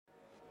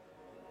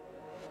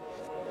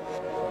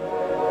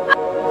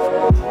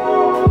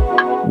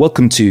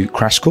Welcome to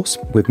Crash Course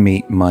with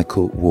me,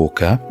 Michael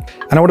Walker.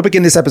 And I want to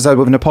begin this episode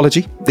with an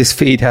apology. This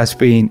feed has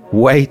been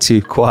way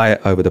too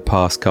quiet over the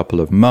past couple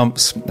of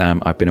months.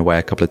 I've been away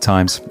a couple of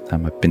times.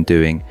 I've been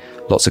doing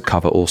lots of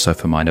cover also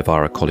for my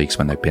Novara colleagues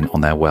when they've been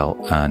on their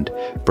well-earned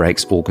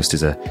breaks. August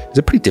is a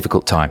pretty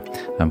difficult time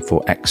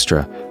for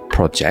extra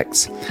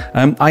projects.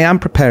 I am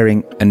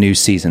preparing a new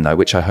season though,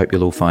 which I hope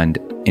you'll all find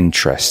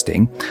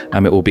interesting.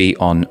 It will be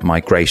on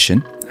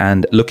migration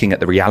and looking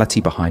at the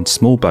reality behind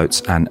small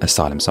boats and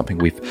asylum, something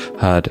we've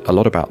heard a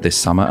lot about this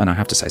summer. And I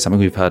have to say, something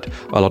we've heard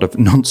a lot of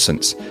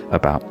nonsense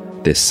about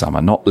this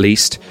summer, not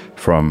least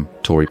from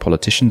Tory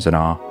politicians and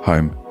our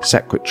Home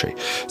Secretary.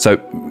 So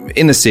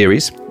in the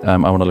series, I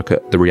want to look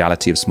at the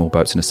reality of small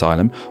boats and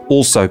asylum,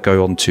 also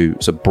go on to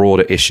some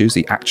broader issues,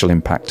 the actual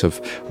impact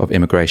of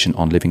immigration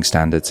on living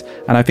standards.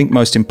 And I think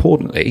most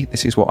importantly,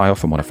 this is what I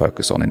often want to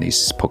focus on in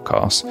these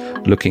podcasts,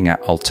 looking at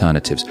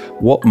alternatives.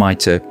 What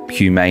might a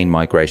humane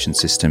migration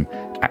system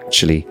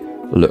actually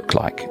look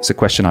like? It's a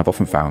question I've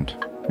often found,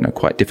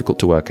 quite difficult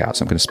to work out.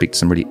 So I'm going to speak to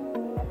some really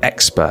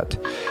expert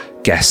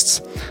guests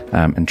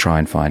and try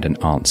and find an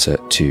answer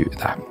to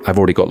that. I've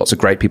already got lots of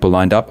great people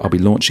lined up. I'll be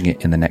launching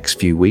it in the next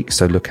few weeks,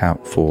 so look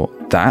out for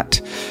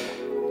that.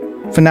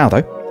 For now,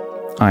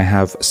 though, I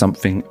have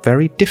something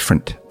very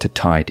different to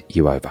tide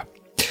you over.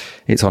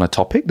 It's on a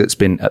topic that's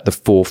been at the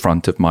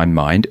forefront of my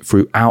mind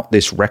throughout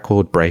this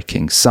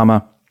record-breaking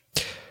summer: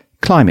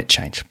 climate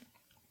change.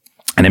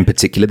 And in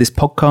particular, this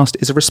podcast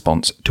is a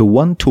response to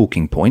one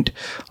talking point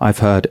I've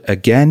heard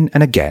again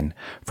and again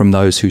from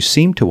those who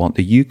seem to want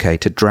the UK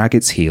to drag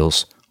its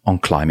heels on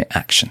climate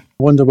action.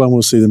 I wonder when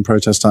we'll see them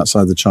protest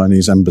outside the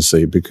Chinese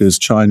embassy, because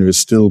China is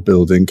still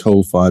building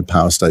coal-fired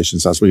power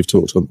stations, as we've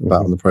talked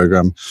about on the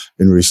programme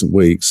in recent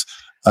weeks.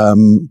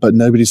 But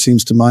nobody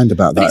seems to mind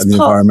about that in the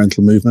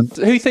environmental movement.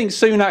 Who thinks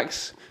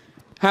Sunak's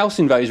house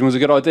invasion was a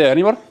good idea?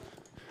 Anyone?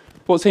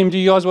 What team do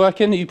you guys work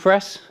in? Are you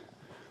press?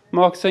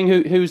 Marketing?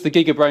 Who's the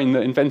gigabrain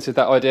that invented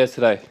that idea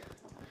today?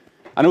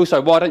 And also,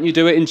 why don't you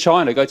do it in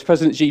China? Go to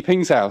President Xi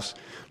Jinping's house.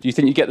 Do you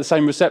think you get the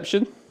same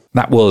reception?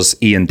 That was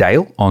Ian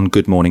Dale on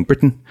Good Morning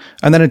Britain,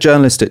 and then a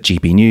journalist at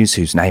GB News,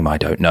 whose name I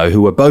don't know,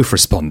 who were both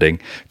responding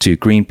to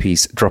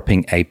Greenpeace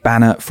dropping a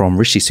banner from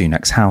Rishi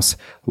Sunak's house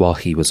while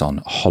he was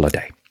on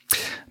holiday.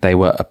 They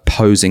were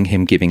opposing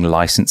him giving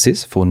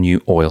licenses for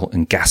new oil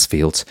and gas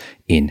fields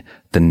in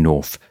the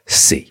North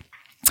Sea.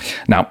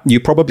 Now, you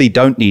probably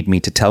don't need me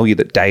to tell you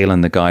that Dale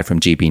and the guy from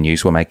GB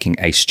News were making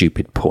a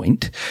stupid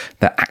point,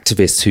 that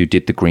activists who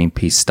did the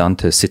Greenpeace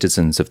stunt are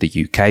citizens of the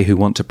UK who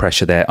want to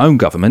pressure their own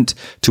government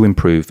to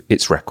improve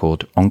its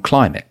record on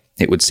climate.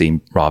 It would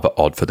seem rather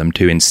odd for them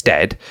to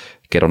instead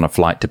get on a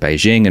flight to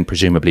Beijing and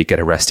presumably get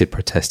arrested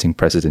protesting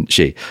President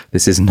Xi.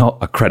 This is not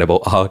a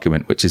credible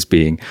argument which is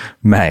being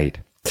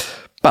made.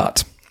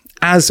 But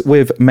as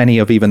with many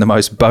of even the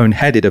most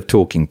boneheaded of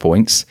talking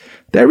points,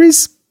 there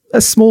is a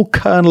small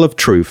kernel of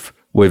truth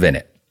within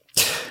it.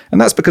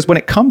 And that's because when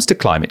it comes to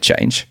climate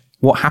change,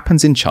 what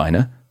happens in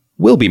China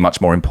will be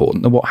much more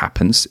important than what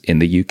happens in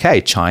the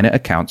UK. China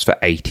accounts for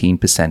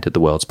 18% of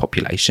the world's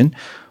population,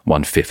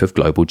 1/5 of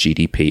global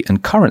GDP,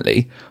 and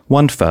currently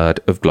 1/3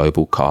 of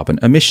global carbon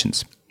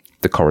emissions.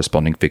 The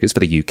corresponding figures for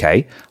the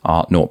UK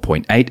are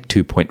 0.8,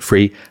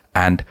 2.3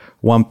 and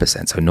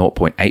 1%. So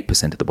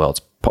 0.8% of the world's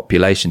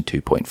population,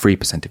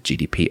 2.3% of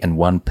GDP and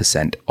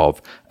 1%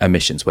 of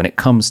emissions. When it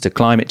comes to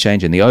climate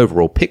change in the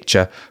overall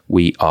picture,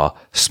 we are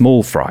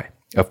small fry.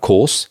 Of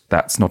course,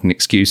 that's not an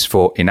excuse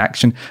for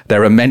inaction.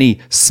 There are many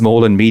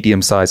small and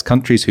medium-sized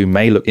countries who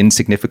may look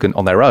insignificant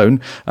on their own,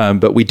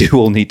 but we do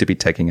all need to be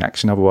taking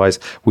action. Otherwise,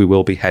 we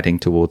will be heading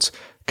towards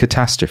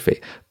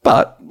catastrophe.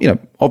 But,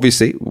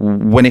 obviously,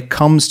 when it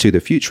comes to the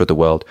future of the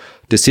world,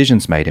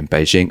 decisions made in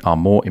Beijing are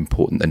more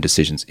important than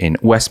decisions in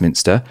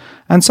Westminster.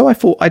 And so I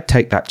thought I'd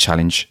take that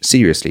challenge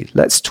seriously.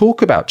 Let's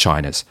talk about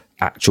China's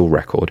actual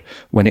record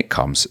when it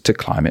comes to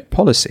climate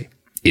policy.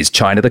 Is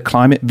China the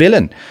climate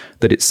villain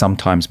that it's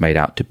sometimes made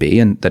out to be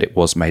and that it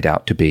was made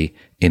out to be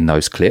in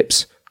those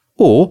clips?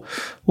 Or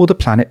will the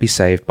planet be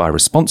saved by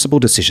responsible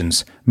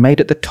decisions made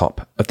at the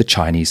top of the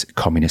Chinese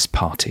Communist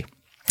Party?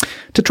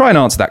 To try and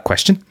answer that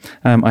question,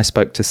 I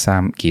spoke to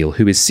Sam Geall,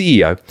 who is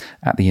CEO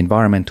at the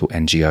environmental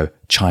NGO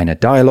China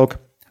Dialogue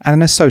and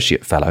an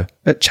associate fellow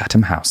at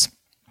Chatham House.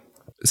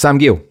 Sam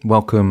Geall,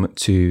 welcome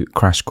to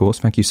Crash Course.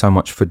 Thank you so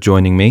much for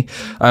joining me.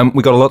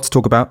 We've got a lot to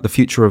talk about, the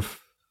future of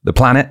the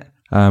planet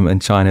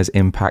and China's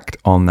impact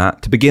on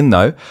that. To begin,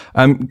 though,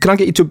 can I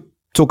get you to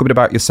talk a bit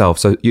about yourself?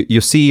 So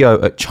you're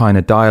CEO at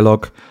China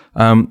Dialogue.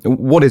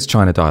 What is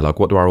China Dialogue?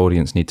 What do our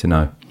audience need to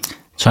know?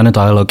 China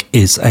Dialogue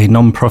is a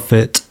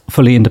non-profit,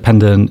 fully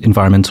independent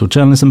environmental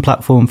journalism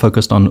platform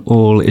focused on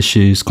all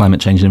issues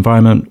climate change and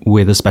environment,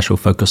 with a special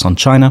focus on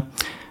China.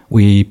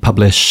 We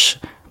publish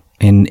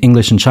in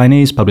English and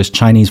Chinese, publish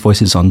Chinese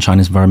voices on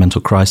China's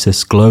environmental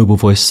crisis, global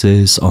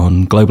voices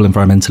on global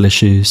environmental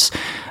issues.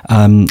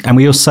 And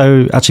we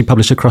also actually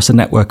publish across a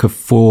network of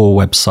 4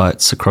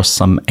 websites across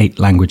some 8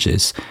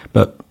 languages,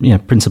 but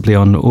principally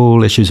on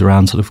all issues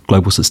around sort of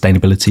global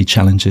sustainability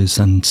challenges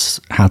and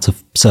how to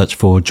search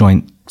for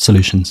joint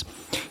solutions.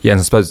 Yeah, and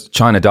I suppose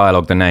China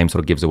Dialogue, the name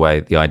sort of gives away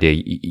the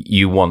idea.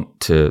 You want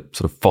to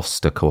sort of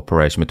foster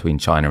cooperation between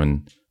China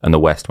and the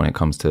West when it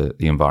comes to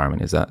the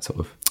environment. Is that sort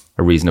of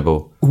a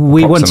reasonable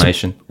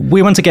approximation?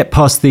 We want to get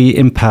past the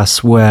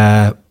impasse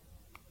where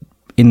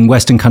in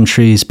Western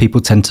countries,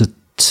 people tend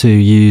to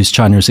use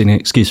China as an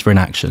excuse for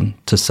inaction,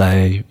 to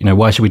say,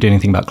 why should we do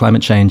anything about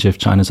climate change if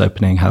China's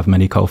opening however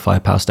many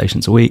coal-fired power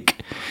stations a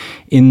week?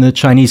 In the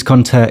Chinese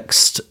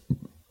context,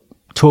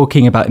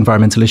 talking about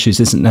environmental issues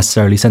isn't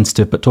necessarily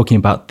sensitive, but talking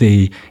about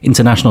the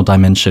international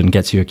dimension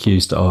gets you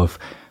accused of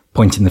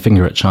pointing the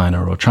finger at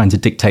China or trying to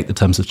dictate the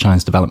terms of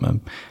China's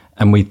development.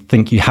 And we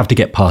think you have to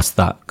get past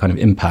that kind of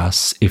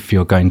impasse if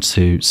you're going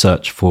to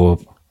search for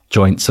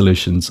joint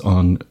solutions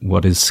on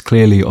what is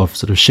clearly of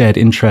sort of shared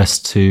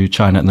interest to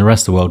China and the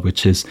rest of the world,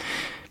 which is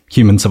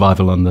human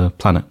survival on the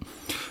planet.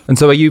 And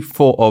so are you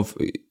thought of,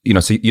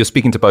 so you're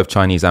speaking to both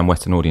Chinese and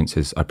Western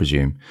audiences, I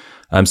presume.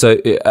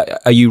 So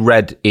are you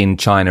read in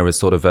China as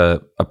sort of a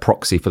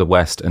proxy for the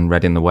West and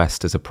read in the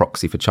West as a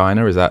proxy for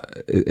China?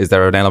 Is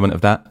there an element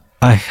of that?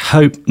 I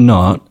hope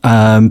not,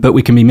 but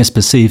we can be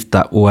misperceived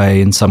that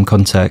way in some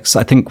contexts.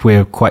 I think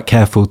we're quite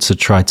careful to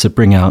try to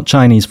bring out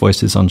Chinese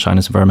voices on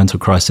China's environmental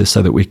crisis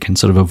so that we can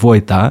sort of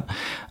avoid that.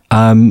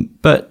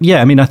 But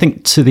yeah, I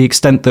think to the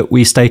extent that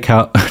we stake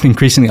out an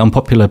increasingly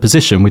unpopular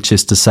position, which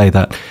is to say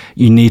that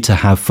you need to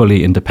have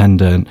fully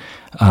independent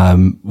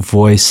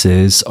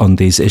voices on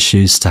these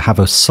issues to have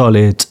a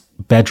solid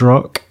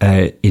bedrock,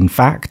 in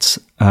fact,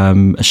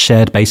 a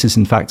shared basis,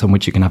 in fact, on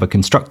which you can have a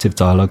constructive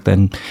dialogue,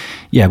 then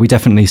yeah, we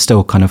definitely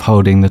still kind of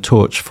holding the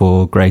torch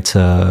for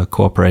greater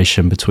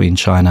cooperation between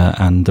China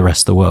and the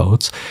rest of the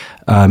world.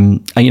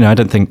 And, I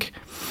don't think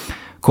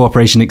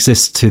cooperation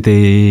exists to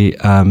the,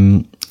 I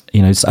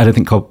don't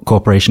think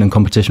cooperation and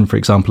competition, for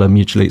example, are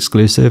mutually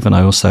exclusive. And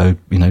I also,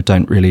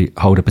 don't really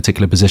hold a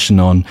particular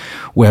position on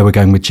where we're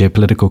going with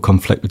geopolitical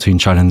conflict between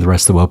China and the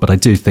rest of the world. But I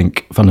do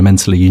think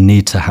fundamentally you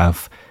need to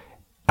have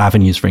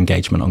avenues for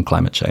engagement on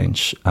climate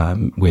change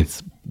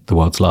with the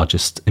world's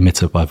largest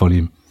emitter by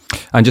volume.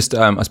 And just,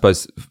 I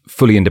suppose,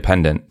 fully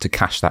independent, to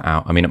cash that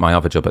out. At my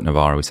other job at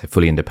Novara, we say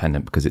fully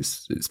independent because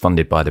it's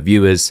funded by the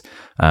viewers.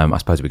 I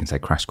suppose we can say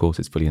Crash Course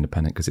is fully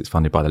independent because it's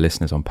funded by the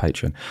listeners on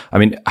Patreon.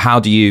 How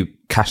do you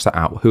cash that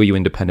out? Who are you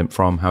independent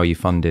from? How are you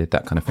funded?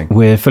 That kind of thing.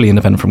 We're fully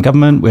independent from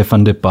government. We're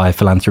funded by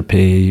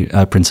philanthropy,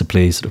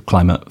 principally sort of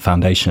climate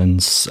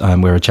foundations.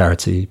 We're a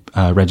charity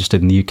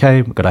registered in the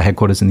UK. We've got our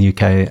headquarters in the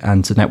UK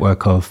and a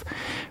network of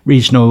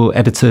regional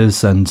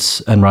editors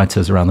and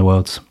writers around the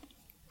world.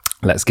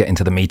 Let's get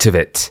into the meat of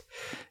it.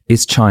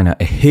 Is China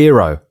a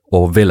hero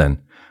or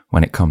villain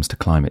when it comes to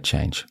climate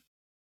change?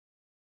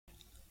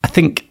 I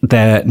think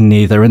they're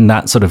neither, and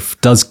that sort of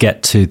does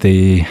get to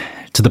the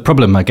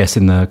problem, I guess,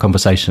 in the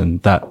conversation,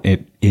 that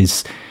it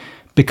is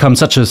become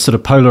such a sort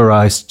of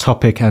polarized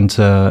topic and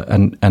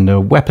a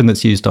weapon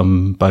that's used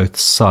on both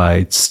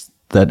sides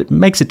that it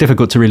makes it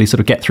difficult to really sort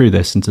of get through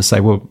this and to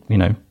say, well,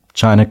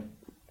 China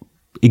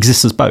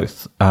exists as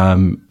both,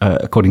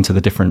 according to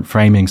the different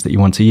framings that you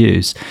want to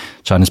use.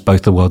 China's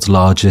both the world's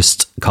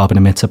largest carbon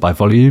emitter by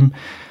volume,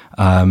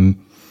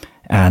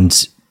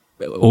 and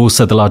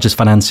also the largest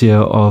financier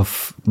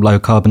of low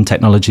carbon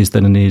technologies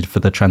that are needed for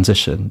the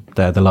transition.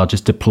 They're the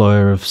largest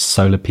deployer of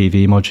solar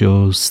PV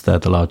modules. They're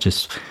the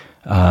largest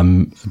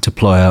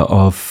deployer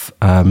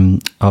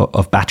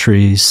of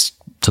batteries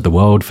to the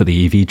world for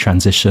the EV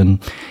transition.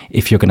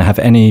 If you're going to have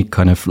any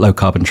kind of low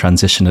carbon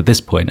transition at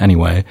this point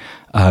anyway,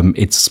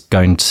 it's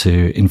going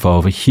to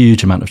involve a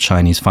huge amount of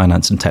Chinese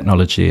finance and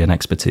technology and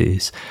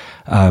expertise.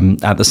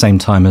 At the same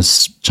time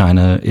as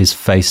China is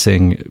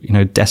facing,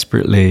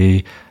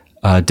 desperately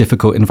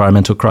difficult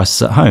environmental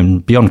crisis at home.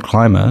 Beyond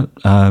climate,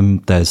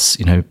 there's,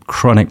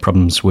 chronic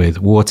problems with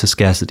water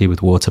scarcity,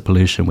 with water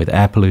pollution, with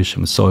air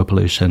pollution, with soil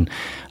pollution,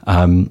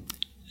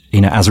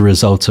 as a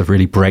result of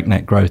really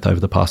breakneck growth over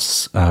the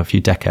past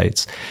few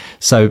decades.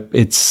 So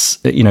it's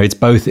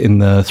both in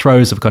the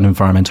throes of kind of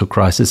environmental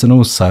crisis and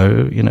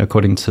also,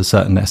 according to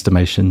certain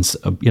estimations,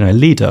 a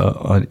leader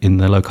in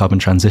the low carbon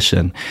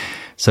transition.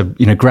 So,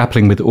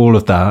 grappling with all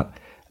of that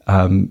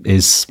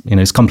is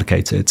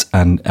complicated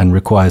and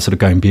requires sort of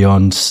going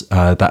beyond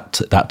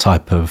that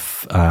type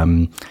of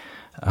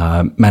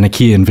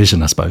Manichaean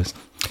vision, I suppose.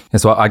 Yeah,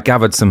 so I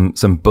gathered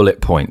some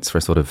bullet points for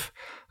a sort of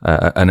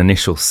an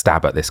initial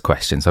stab at this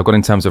question. So I've got,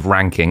 in terms of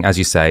ranking, as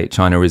you say,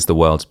 China is the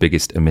world's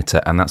biggest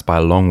emitter, and that's by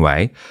a long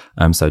way.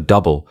 So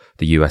double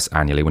the US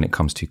annually when it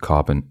comes to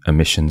carbon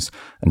emissions.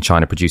 And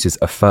China produces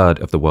a third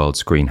of the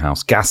world's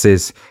greenhouse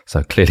gases.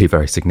 So clearly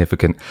very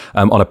significant.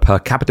 On a per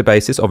capita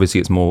basis,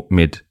 obviously it's more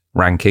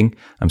mid-ranking.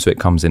 So it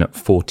comes in at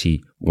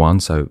 41.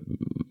 So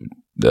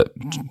the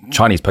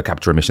Chinese per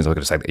capita emissions, I was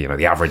going to say that,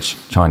 the average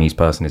Chinese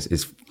person is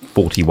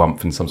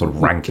 41th in some sort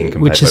of ranking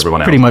compared to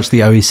everyone else. Which is pretty much the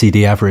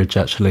OECD average,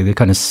 actually. They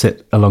kind of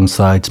sit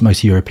alongside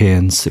most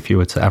Europeans if you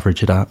were to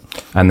average it out.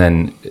 And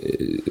then,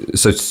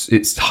 so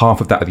it's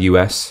half of that of the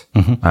US,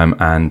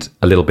 and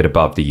a little bit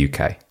above the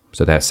UK.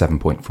 So they're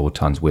 7.4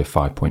 tonnes, we're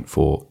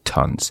 5.4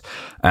 tonnes.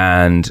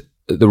 And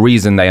the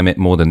reason they emit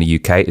more than the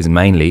UK is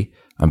mainly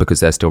and because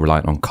they're still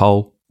reliant on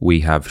coal, we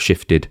have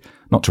shifted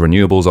not to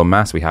renewables en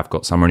masse. We have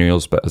got some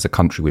renewables, but as a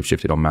country, we've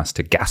shifted en masse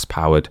to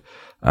gas-powered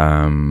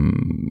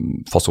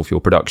fossil fuel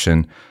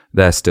production.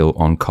 They're still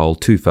on coal.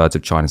 2/3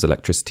 of China's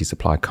electricity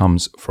supply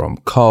comes from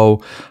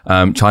coal.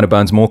 China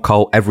burns more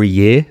coal every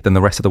year than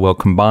the rest of the world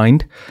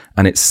combined,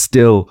 and it's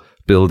still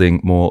building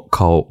more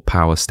coal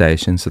power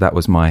stations. So that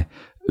was my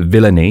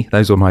villainy.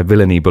 Those were my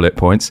villainy bullet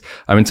points.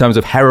 In terms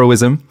of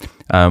heroism,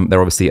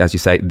 they're obviously, as you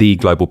say, the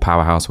global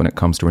powerhouse when it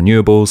comes to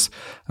renewables.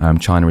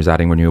 China is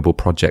adding renewable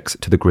projects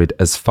to the grid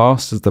as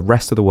fast as the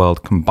rest of the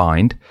world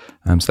combined.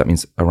 So that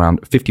means around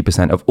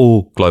 50% of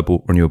all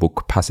global renewable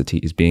capacity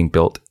is being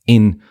built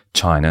in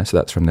China. So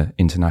that's from the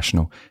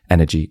International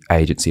Energy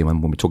Agency. And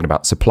when we're talking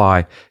about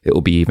supply, it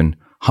will be even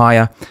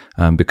higher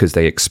because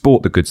they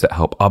export the goods that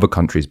help other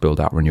countries build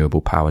out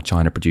renewable power.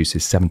 China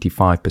produces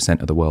 75%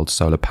 of the world's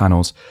solar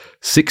panels,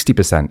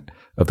 60%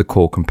 of the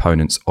core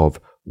components of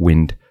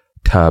wind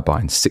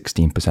turbines.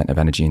 16% of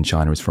energy in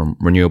China is from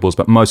renewables,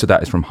 but most of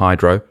that is from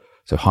hydro.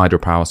 So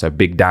hydropower, so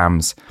big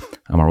dams.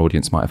 Our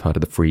audience might have heard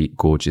of the Three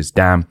Gorges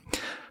Dam.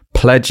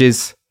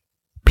 Pledges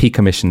peak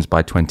emissions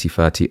by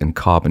 2030 and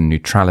carbon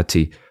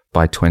neutrality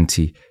by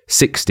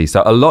 2060.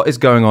 So a lot is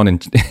going on in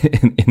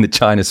the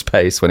China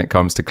space when it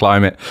comes to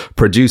climate,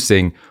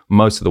 producing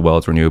most of the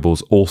world's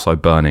renewables, also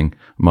burning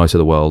most of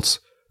the world's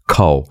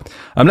coal.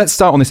 Let's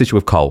start on this issue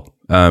of coal,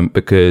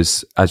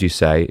 because as you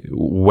say,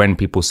 when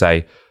people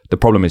say, the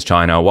problem is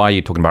China, why are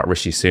you talking about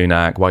Rishi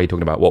Sunak? Why are you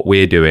talking about what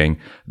we're doing?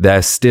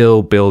 They're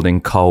still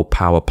building coal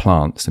power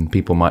plants. And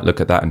people might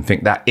look at that and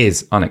think that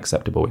is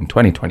unacceptable in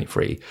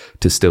 2023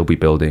 to still be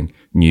building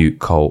new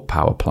coal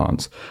power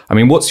plants. I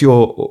mean, what's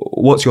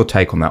your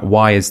take on that?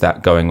 Why is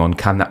that going on?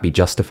 Can that be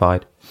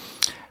justified?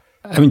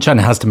 I mean,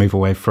 China has to move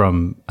away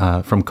from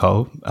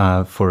coal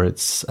for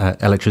its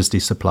electricity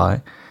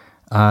supply.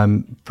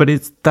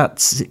 But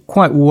that's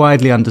quite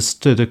widely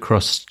understood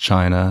across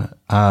China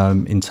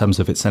in terms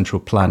of its central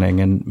planning.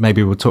 And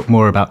maybe we'll talk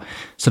more about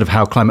sort of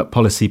how climate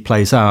policy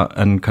plays out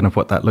and kind of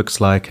what that looks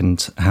like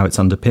and how it's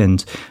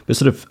underpinned. But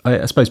sort of,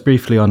 I suppose,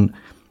 briefly on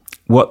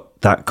what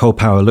that coal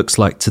power looks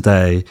like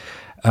today,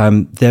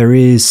 there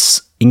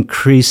is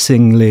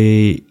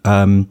increasingly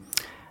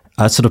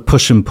a sort of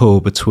push and pull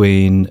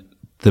between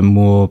the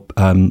more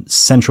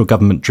central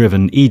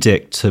government-driven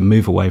edict to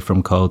move away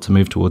from coal, to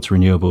move towards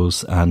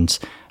renewables and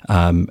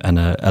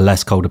a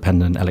less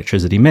coal-dependent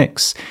electricity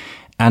mix,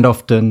 and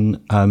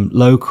often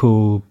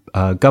local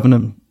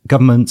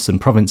governments and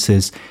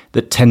provinces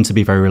that tend to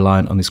be very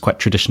reliant on these quite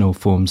traditional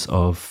forms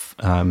of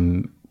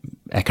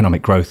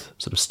economic growth,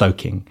 sort of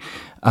stoking.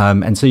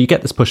 And so you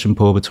get this push and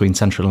pull between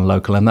central and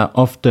local, and that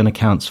often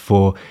accounts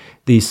for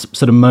these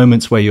sort of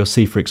moments where you'll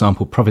see, for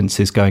example,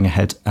 provinces going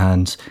ahead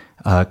and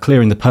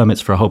clearing the permits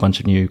for a whole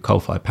bunch of new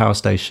coal-fired power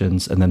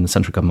stations, and then the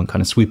central government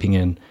kind of swooping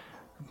in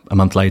a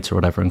month later or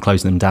whatever and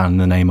closing them down in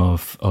the name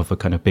of a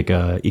kind of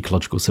bigger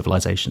ecological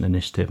civilization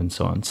initiative and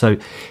so on. So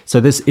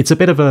it's a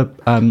bit of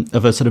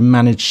a sort of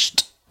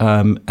managed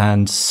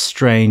and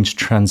strange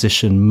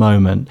transition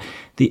moment.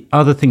 The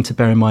other thing to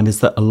bear in mind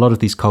is that a lot of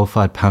these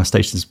coal-fired power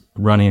stations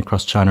running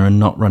across China are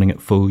not running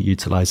at full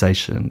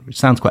utilization, which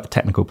sounds quite a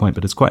technical point,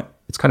 but it's kind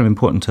of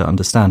important to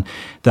understand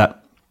that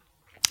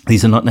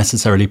these are not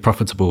necessarily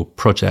profitable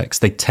projects.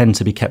 They tend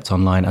to be kept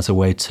online as a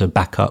way to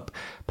back up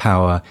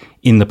power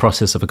in the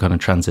process of a kind of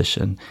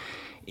transition.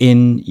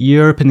 In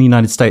Europe and the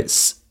United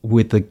States,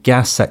 with the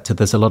gas sector,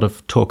 there's a lot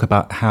of talk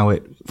about how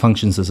it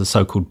functions as a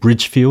so-called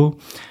bridge fuel,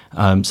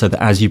 so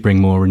that as you bring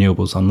more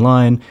renewables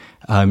online,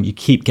 you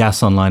keep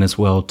gas online as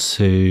well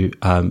to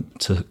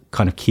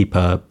kind of keep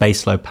a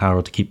baseload power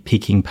or to keep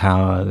peaking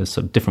power. There's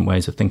sort of different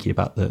ways of thinking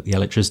about the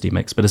electricity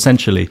mix, but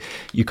essentially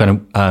you kind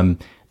of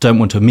don't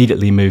want to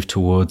immediately move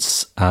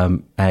towards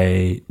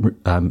a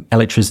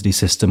electricity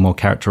system more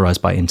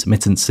characterized by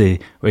intermittency,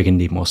 where you're going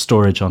to need more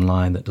storage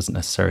online that doesn't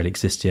necessarily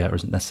exist yet or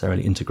isn't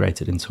necessarily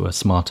integrated into a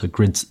smarter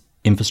grid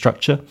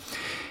infrastructure.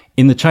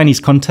 In the Chinese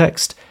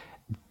context,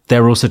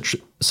 they're also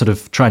sort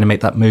of trying to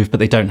make that move, but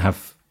they don't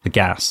have the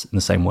gas in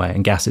the same way,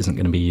 and gas isn't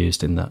going to be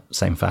used in the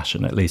same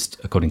fashion, at least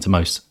according to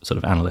most sort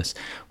of analysts.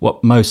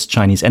 What most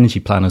Chinese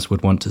energy planners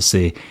would want to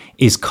see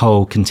is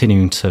coal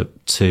continuing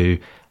to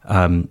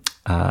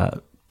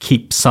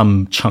keep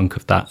some chunk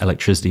of that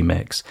electricity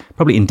mix,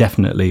 probably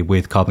indefinitely,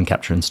 with carbon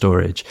capture and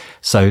storage.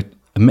 So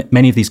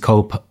many of these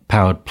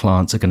coal-powered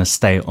plants are going to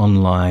stay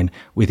online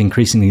with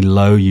increasingly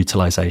low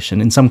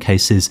utilization. In some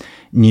cases,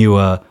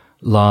 newer,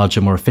 larger,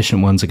 more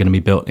efficient ones are going to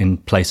be built in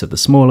place of the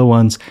smaller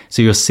ones.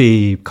 So you'll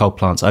see coal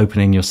plants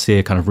opening, you'll see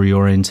a kind of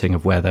reorienting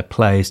of where they're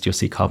placed, you'll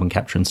see carbon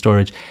capture and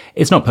storage.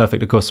 It's not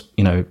perfect, of course.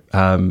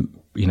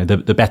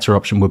 The better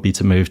option would be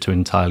to move to an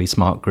entirely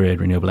smart grid,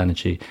 renewable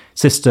energy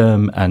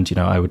system. And,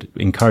 I would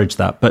encourage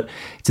that. But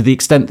to the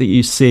extent that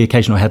you see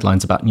occasional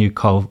headlines about new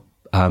coal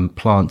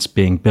plants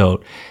being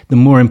built, the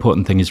more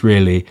important thing is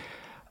really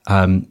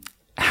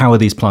how are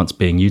these plants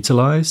being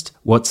utilized?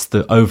 What's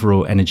the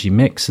overall energy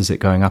mix? Is it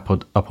going up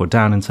or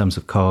down in terms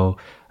of coal?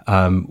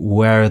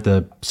 where are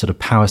the sort of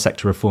power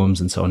sector reforms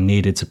and so on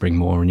needed to bring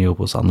more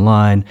renewables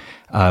online?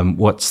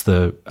 What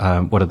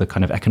are the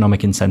kind of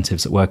economic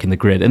incentives that work in the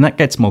grid? And that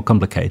gets more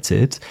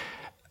complicated.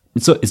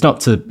 It's not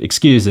to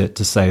excuse it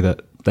to say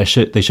that they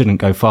shouldn't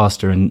go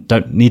faster and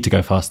don't need to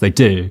go fast. They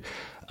do.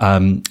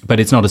 But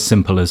it's not as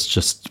simple as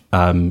just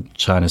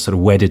China sort of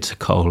wedded to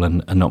coal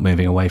and not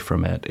moving away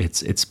from it.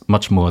 It's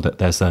much more that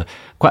there's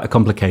quite a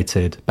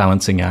complicated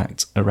balancing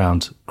act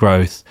around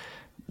growth,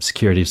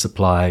 security of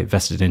supply,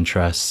 vested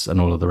interests, and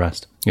all of the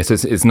rest. Yes,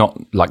 it's not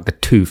like the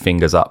 2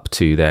 fingers up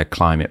to their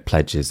climate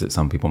pledges that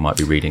some people might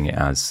be reading it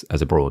as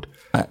abroad.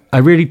 I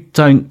really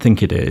don't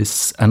think it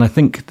is. And I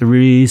think the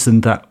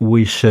reason that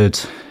we should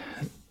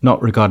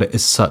not regard it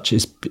as such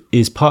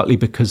is partly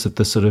because of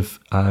the sort of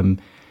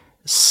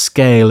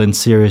scale and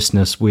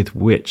seriousness with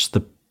which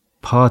the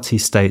party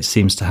state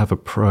seems to have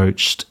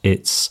approached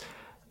its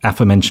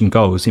aforementioned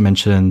goals. You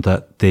mentioned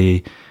that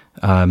the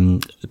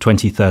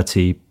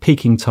 2030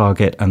 peaking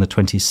target and the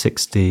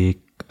 2060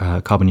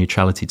 carbon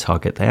neutrality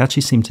target, they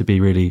actually seem to be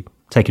really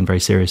taken very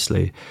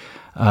seriously.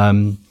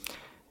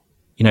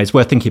 It's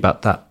worth thinking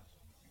about that,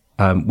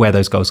 where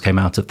those goals came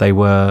out of. They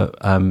were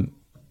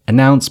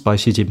announced by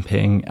Xi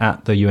Jinping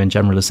at the UN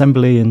General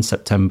Assembly in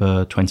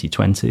September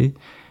 2020.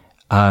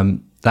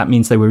 That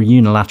means they were a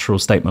unilateral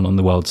statement on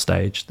the world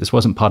stage. This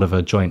wasn't part of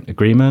a joint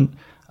agreement,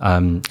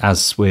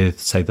 as with,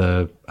 say,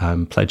 the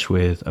pledge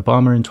with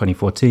Obama in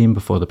 2014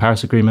 before the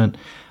Paris Agreement.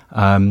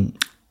 And,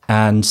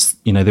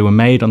 they were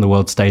made on the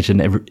world stage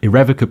and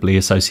irrevocably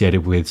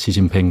associated with Xi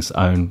Jinping's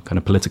own kind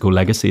of political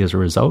legacy as a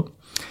result.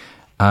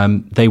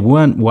 They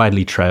weren't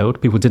widely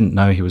trailed. People didn't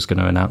know he was going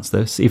to announce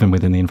this, even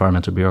within the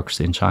environmental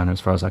bureaucracy in China, as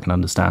far as I can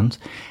understand.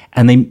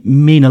 And they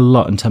mean a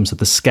lot in terms of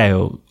the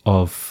scale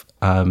of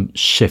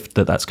shift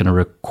that's going to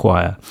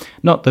require.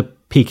 Not the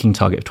peaking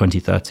target of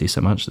 2030 so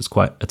much, that's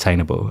quite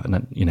attainable. And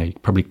then, you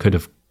probably could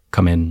have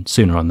come in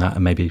sooner on that,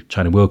 and maybe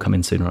China will come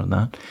in sooner on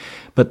that.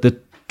 But the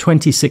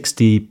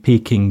 2060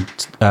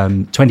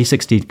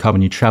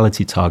 carbon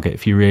neutrality target,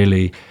 if you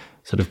really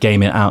sort of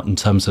game it out in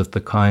terms of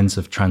the kinds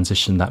of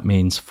transition that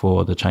means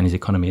for the Chinese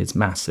economy, it's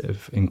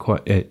massive.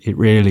 It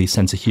really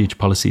sends a huge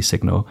policy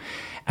signal.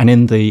 And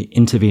in the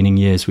intervening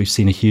years, we've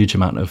seen a huge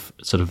amount of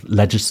sort of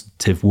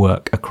legislative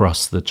work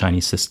across the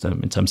Chinese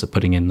system in terms of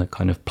putting in the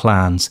kind of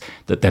plans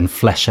that then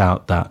flesh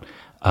out that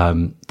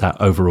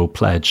overall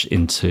pledge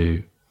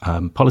into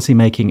policy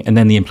making, and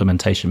then the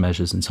implementation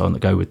measures and so on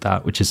that go with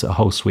that, which is a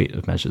whole suite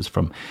of measures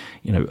from,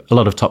 a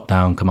lot of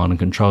top-down command and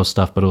control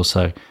stuff, but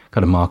also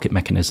kind of market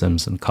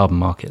mechanisms and carbon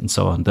market and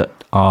so on that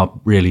are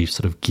really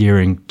sort of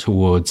gearing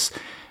towards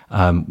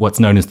what's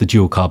known as the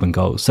dual carbon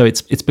goals. So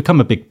it's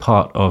become a big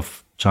part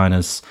of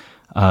China's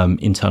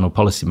internal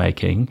policy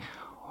making.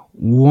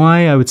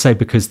 Why? I would say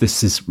because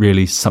this is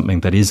really something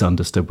that is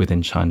understood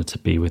within China to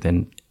be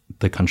within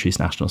the country's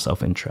national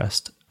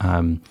self-interest.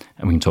 And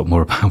we can talk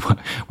more about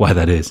why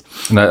that is.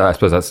 No, I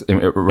suppose that's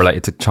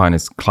related to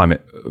China's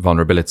climate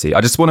vulnerability.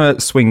 I just want to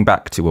swing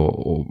back to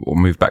or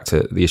move back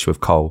to the issue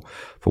of coal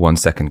for 1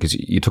 second, because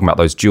you're talking about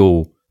those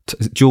dual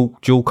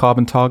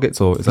carbon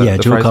targets, or is that the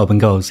dual phrase? Carbon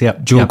goals. Yeah,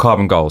 dual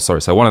carbon goals.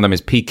 Sorry. So one of them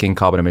is peaking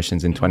carbon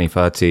emissions in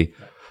 2030.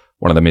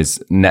 One of them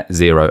is net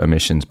zero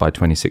emissions by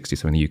 2060.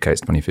 So in the UK,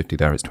 it's 2050.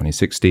 There, it's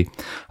 2060.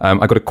 I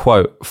got a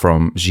quote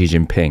from Xi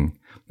Jinping,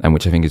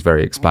 which I think is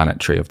very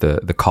explanatory of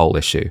the coal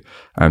issue.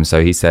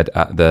 So he said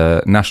at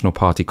the National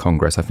Party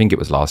Congress, I think it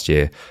was last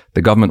year,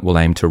 the government will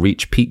aim to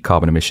reach peak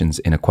carbon emissions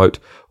in a, quote,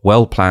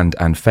 well-planned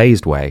and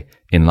phased way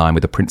in line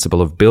with the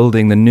principle of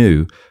building the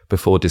new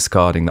before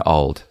discarding the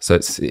old. So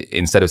it's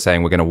instead of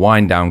saying we're going to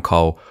wind down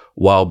coal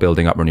while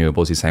building up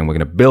renewables, he's saying we're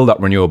going to build up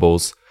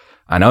renewables,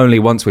 and only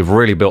once we've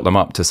really built them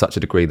up to such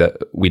a degree that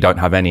we don't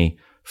have any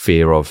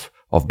fear of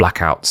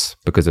blackouts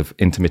because of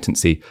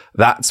intermittency,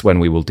 that's when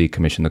we will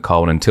decommission the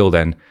coal. And until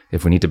then,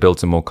 if we need to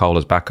build some more coal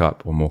as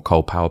backup or more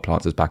coal power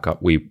plants as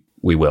backup, we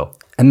will.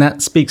 And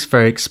that speaks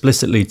very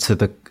explicitly to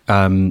the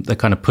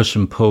kind of push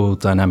and pull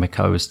dynamic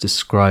I was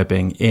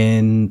describing.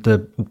 In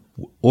the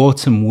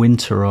autumn,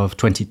 winter of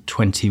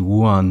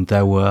 2021,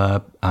 there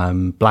were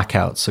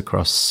blackouts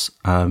across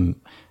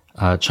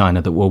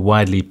China that were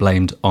widely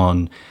blamed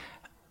on,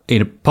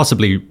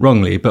 possibly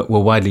wrongly, but were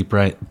widely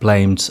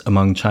blamed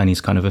among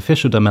Chinese kind of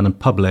officialdom and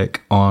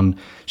public on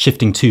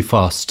shifting too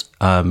fast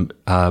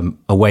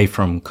away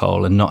from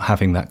coal and not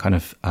having that kind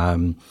of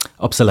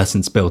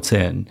obsolescence built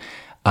in,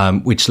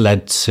 which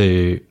led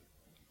to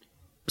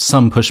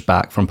some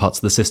pushback from parts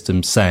of the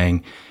system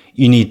saying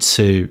you need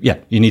to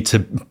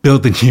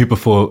build the new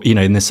before,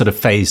 in this sort of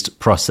phased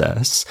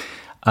process.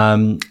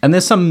 And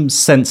there's some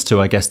sense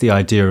to, I guess, the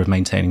idea of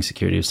maintaining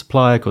security of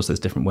supply. Of course, there's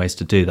different ways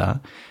to do that.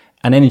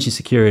 And energy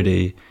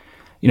security,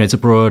 it's a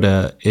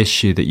broader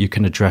issue that you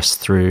can address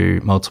through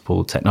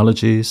multiple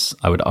technologies.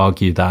 I would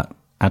argue that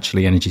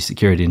actually energy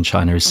security in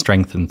China is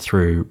strengthened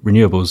through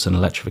renewables and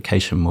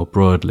electrification more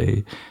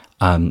broadly.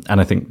 And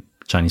I think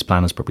Chinese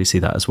planners probably see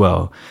that as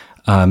well.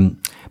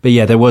 But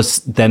yeah, there was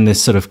then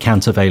this sort of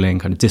countervailing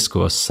kind of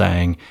discourse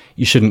saying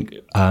you shouldn't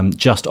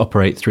just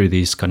operate through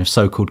these kind of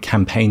so-called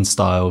campaign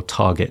style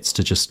targets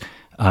to just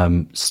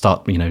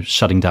start,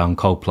 shutting down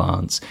coal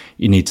plants,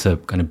 you need to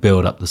kind of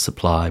build up the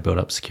supply, build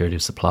up security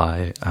of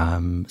supply,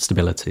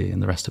 stability,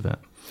 and the rest of it.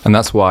 And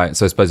that's why,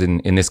 so I suppose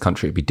in this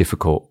country, it'd be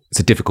difficult. It's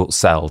a difficult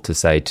sell to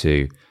say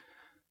to,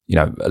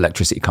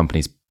 electricity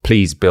companies,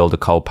 please build a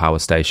coal power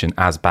station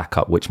as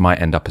backup, which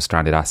might end up a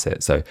stranded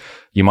asset. So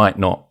you might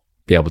not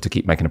be able to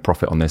keep making a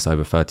profit on this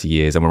over 30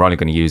 years. And we're only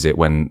going to use it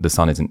when the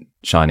sun isn't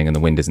shining and the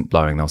wind isn't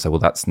blowing. They'll say, well,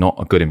 that's not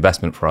a good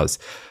investment for us.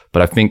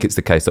 But I think it's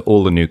the case that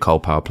all the new coal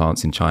power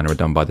plants in China are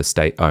done by the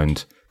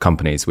state-owned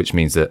companies, which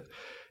means that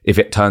if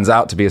it turns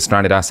out to be a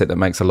stranded asset that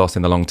makes a loss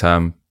in the long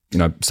term,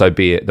 so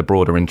be it. The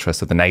broader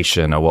interests of the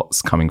nation are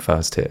what's coming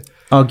first here.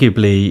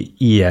 Arguably,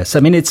 yes.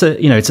 I mean, it's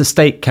a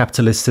state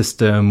capitalist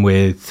system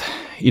with,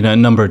 a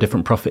number of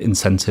different profit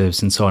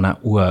incentives and so on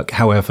at work.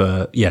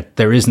 However,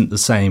 there isn't the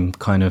same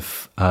kind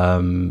of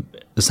the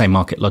same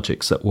market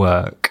logics at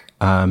work.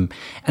 And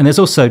there's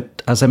also,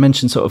 as I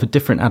mentioned, sort of a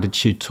different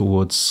attitude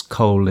towards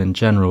coal in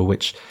general,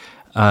 which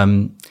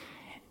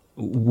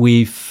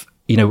we've,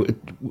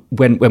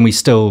 when we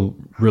still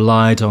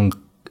relied on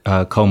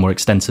coal more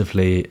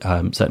extensively,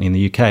 certainly in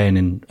the UK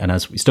and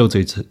as we still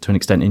do to an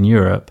extent in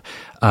Europe,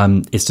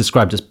 it's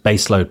described as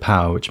baseload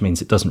power, which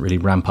means it doesn't really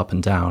ramp up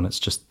and down. It's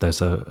just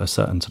there's a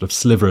certain sort of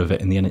sliver of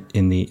it in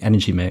the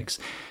energy mix.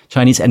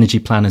 Chinese energy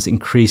planners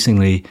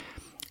increasingly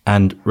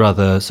and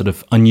rather sort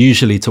of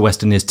unusually to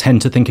Westerners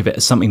tend to think of it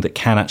as something that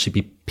can actually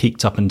be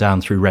peaked up and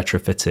down through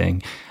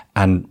retrofitting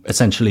and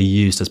essentially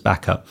used as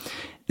backup.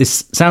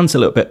 This sounds a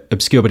little bit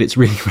obscure, but it's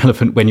really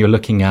relevant when you're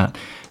looking at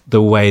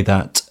the way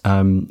that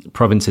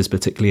provinces,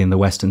 particularly in the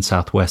west and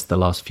southwest, the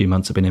last few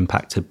months have been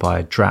impacted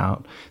by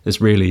drought.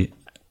 There's really,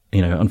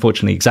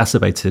 unfortunately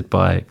exacerbated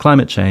by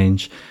climate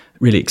change,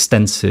 really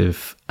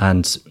extensive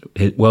and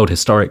world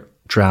historic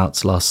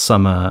droughts last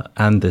summer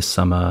and this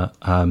summer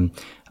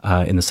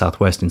in the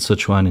southwest, in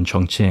Sichuan and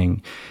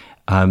Chongqing.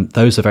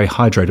 Those are very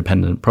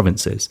hydro-dependent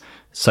provinces.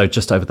 So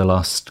just over the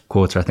last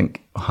quarter, I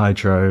think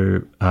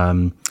hydro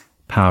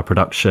power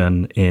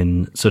production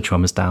in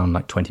Sichuan was down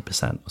like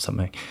 20% or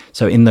something.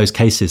 So in those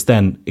cases,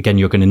 then again,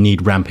 you're going to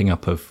need ramping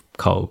up of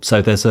coal. So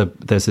there's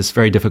this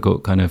very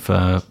difficult kind of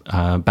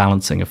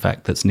balancing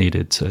effect that's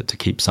needed to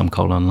keep some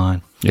coal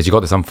online. Yes, you've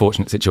got this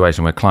unfortunate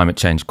situation where climate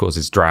change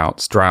causes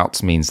droughts.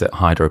 Droughts means that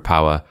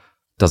hydropower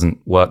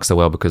doesn't work so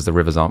well because the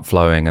rivers aren't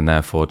flowing, and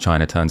therefore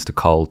China turns to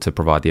coal to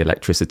provide the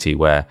electricity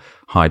where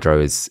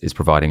hydro is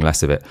providing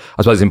less of it.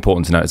 I suppose it's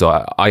important to note as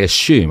well, I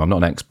assume, I'm not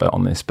an expert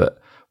on this, but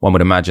one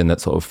would imagine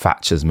that sort of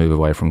Thatcher's move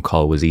away from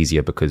coal was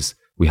easier because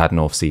we had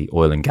North Sea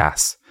oil and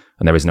gas,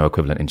 and there is no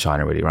equivalent in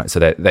China really, right? So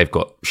they've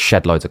got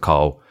shed loads of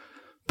coal,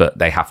 but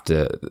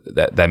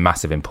they're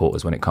massive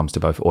importers when it comes to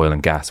both oil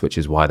and gas, which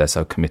is why they're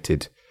so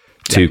committed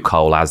to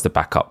coal as the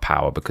backup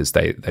power, because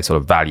they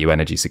sort of value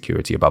energy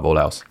security above all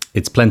else.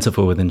 It's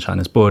plentiful within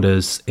China's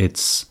borders.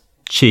 It's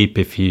cheap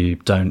if you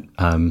don't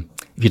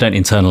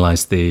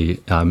internalize the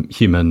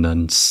human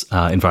and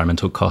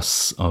environmental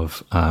costs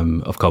of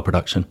coal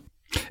production.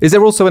 Is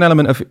there also an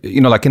element of,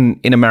 like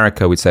in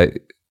America, we'd say,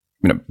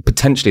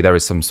 potentially there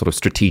is some sort of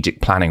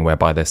strategic planning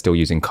whereby they're still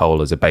using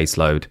coal as a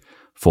baseload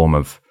form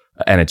of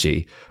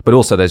energy. But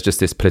also there's just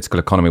this political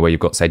economy where you've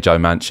got, say, Joe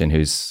Manchin,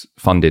 who's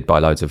funded by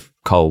loads of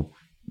coal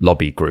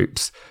lobby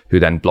groups, who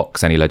then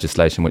blocks any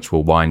legislation which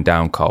will wind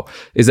down coal.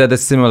 Is there the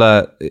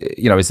similar,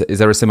 is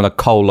there a similar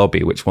coal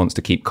lobby which wants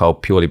to keep coal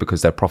purely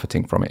because they're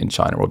profiting from it in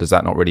China? Or does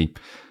that not really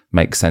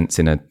make sense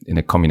in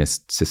a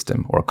communist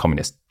system, or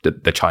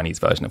the Chinese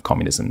version of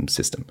communism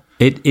system?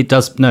 It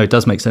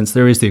does make sense.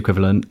 There is the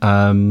equivalent.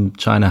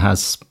 China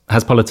has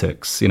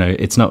politics.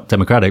 It's not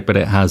democratic, but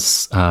it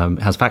has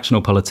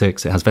factional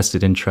politics. It has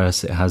vested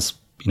interests. It has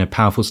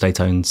powerful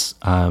state-owned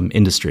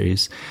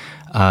industries,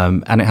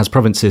 and it has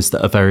provinces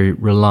that are very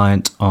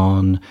reliant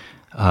on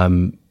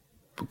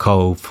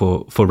coal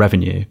for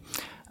revenue.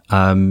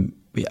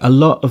 A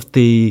lot of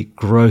the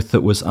growth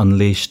that was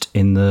unleashed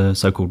in the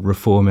so-called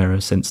reform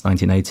era since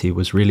 1980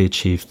 was really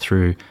achieved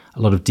through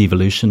a lot of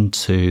devolution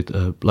to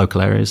the local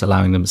areas,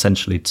 allowing them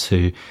essentially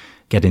to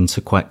get into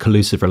quite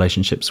collusive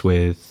relationships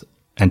with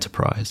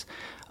enterprise.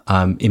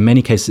 In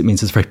many cases, it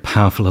means there's very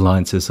powerful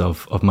alliances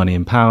of money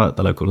and power at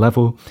the local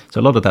level. So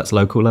a lot of that's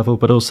local level,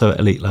 but also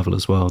elite level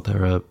as well.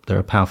 There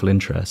are powerful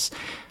interests.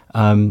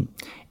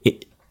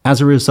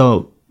 As a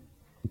result,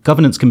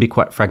 governance can be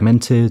quite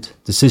fragmented.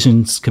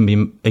 Decisions are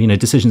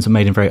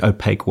made in very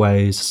opaque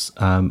ways,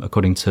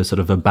 according to sort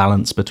of a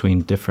balance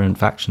between different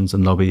factions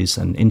and lobbies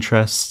and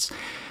interests.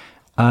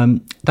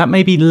 That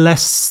may be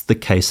less the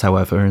case,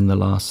 however, in the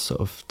last sort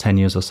of 10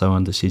 years or so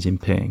under Xi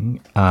Jinping,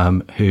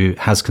 who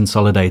has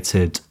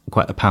consolidated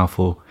quite a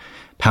powerful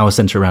power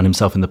center around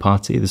himself in the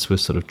party. This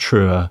was sort of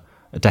truer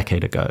a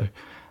decade ago.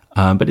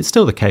 But it's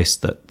still the case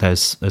that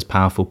there's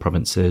powerful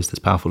provinces, there's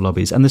powerful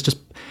lobbies, and there's just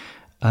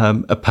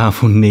a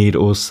powerful need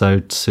also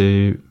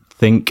to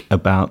think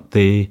about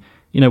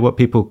what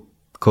people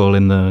call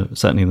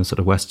certainly in the sort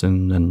of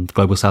Western and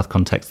global South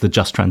context, the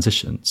just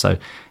transition. So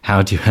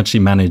how do you actually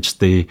manage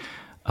the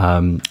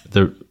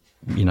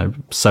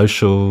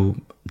social,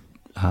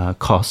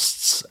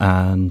 costs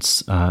and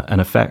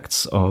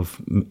effects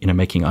of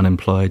making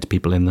unemployed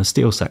people in the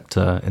steel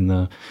sector, in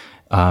the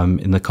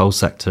coal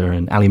sector,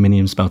 and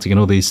aluminium smelting, and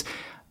all these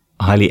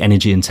highly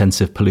energy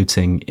intensive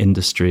polluting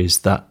industries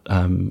that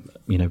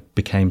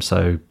became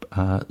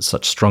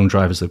such strong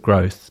drivers of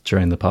growth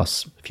during the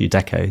past few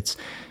decades.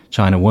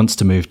 China wants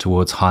to move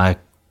towards higher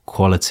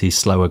quality,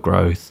 slower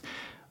growth,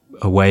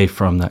 away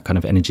from that kind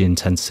of energy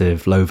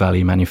intensive, low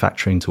value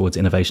manufacturing towards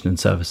innovation and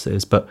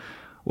services. But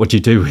what do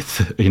you do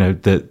with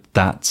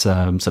that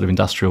sort of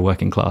industrial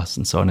working class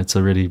and so on? It's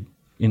a really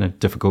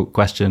difficult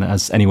question,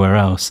 as anywhere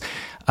else.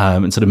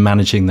 And sort of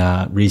managing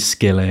that,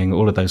 reskilling,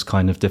 all of those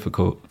kind of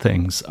difficult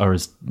things are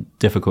as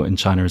difficult in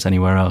China as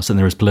anywhere else, and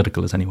they're as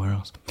political as anywhere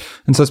else.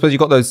 And so I suppose you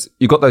got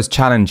those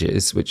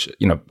challenges, which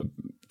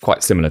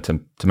quite similar to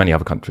many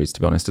other countries, to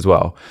be honest, as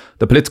well.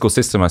 The political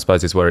system, I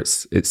suppose, is where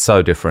it's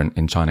so different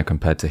in China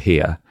compared to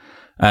here.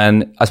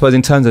 And I suppose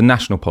in terms of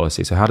national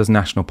policy, so how does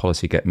national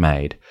policy get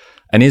made?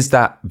 And is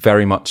that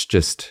very much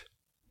just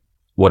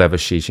whatever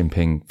Xi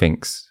Jinping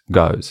thinks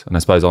goes? And I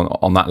suppose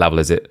on that level,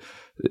 is it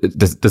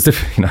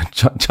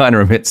China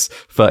emits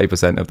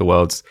 30% of the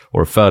world's,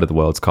 or a third of the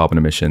world's carbon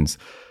emissions.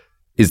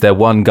 Is there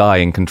one guy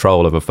in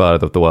control of a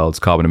third of the world's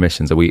carbon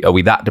emissions? Are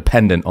we that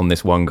dependent on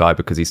this one guy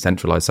because he's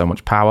centralized so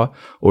much power,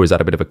 or is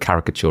that a bit of a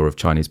caricature of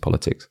Chinese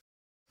politics?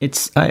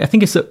 I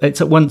think it's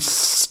at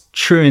once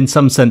true in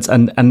some sense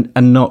and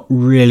not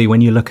really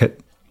when you look at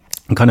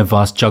the kind of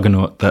vast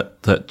juggernaut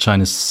that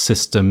China's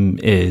system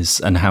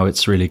is, and how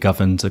it's really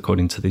governed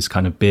according to these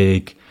kind of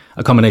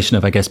a combination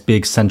of, I guess,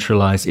 big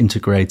centralized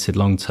integrated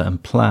long-term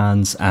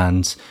plans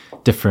and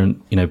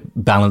different,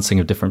 balancing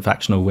of different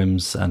factional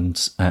whims and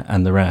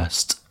the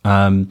rest.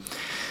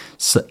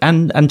 So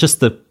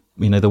just the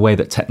way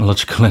that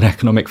technological and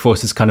economic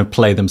forces kind of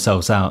play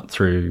themselves out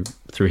through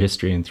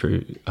history and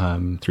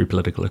through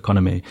political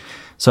economy.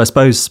 So I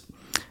suppose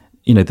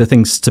the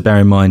things to bear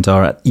in mind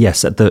are at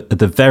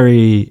the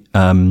very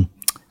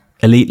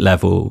elite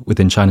level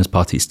within China's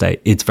party state,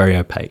 it's very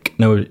opaque.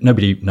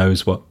 Nobody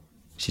knows what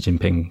Xi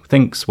Jinping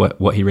thinks,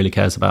 what he really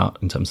cares about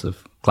in terms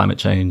of climate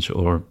change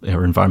or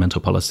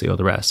environmental policy or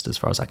the rest. As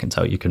far as I can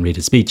tell, you can read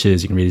his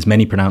speeches, you can read his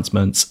many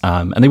pronouncements,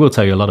 and they will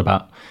tell you a lot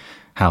about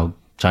how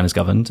China's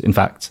governed. In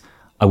fact,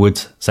 I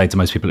would say to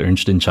most people who are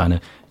interested in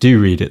China,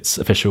 do read its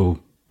official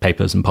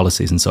papers and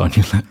policies and so on.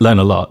 You learn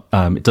a lot.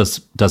 It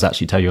does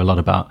actually tell you a lot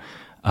about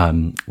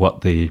what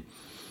the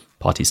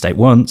party state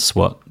wants,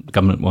 what the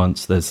government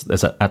wants.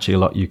 There's actually a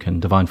lot you can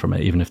divine from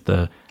it, even if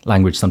the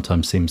language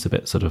sometimes seems a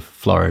bit sort of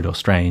florid or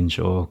strange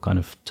or kind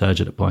of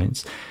turgid at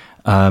points.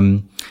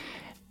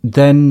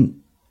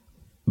 Then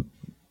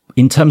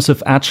in terms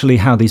of actually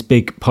how these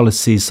big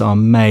policies are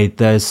made,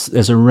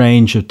 there's a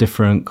range of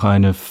different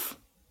kind of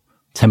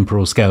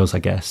temporal scales, I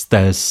guess.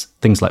 There's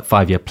things like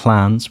 5-year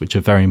plans, which are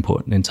very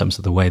important in terms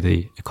of the way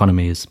the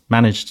economy is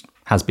managed,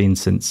 has been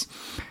since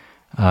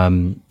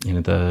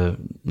the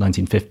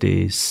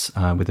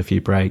 1950s, with a few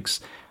breaks.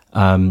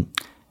 In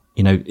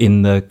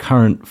the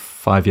current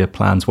 5-year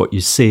plans, what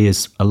you see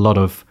is a lot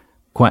of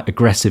quite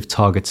aggressive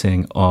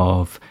targeting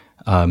of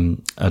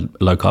a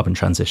low carbon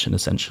transition,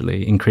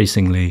 essentially,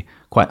 increasingly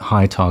quite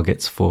high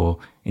targets for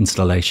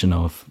installation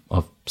of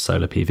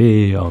solar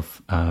PV,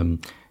 of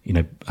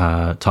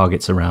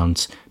targets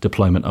around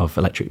deployment of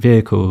electric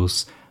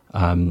vehicles,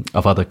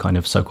 of other kind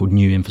of so-called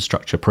new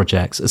infrastructure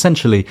projects,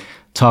 essentially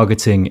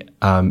targeting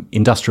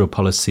industrial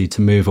policy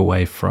to move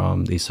away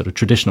from these sort of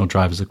traditional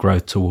drivers of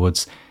growth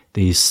towards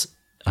these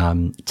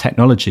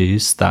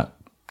technologies that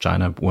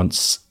China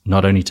wants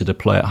not only to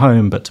deploy at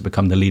home, but to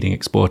become the leading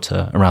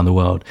exporter around the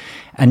world.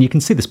 And you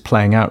can see this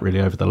playing out really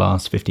over the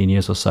last 15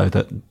 years or so,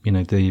 that,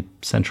 the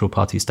central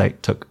party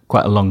state took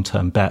quite a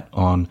long-term bet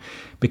on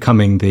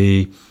becoming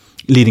the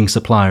leading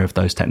supplier of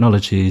those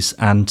technologies.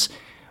 And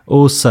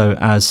also,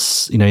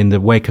 as, in the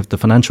wake of the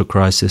financial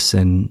crisis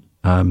in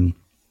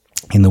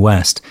the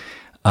West,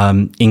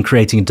 in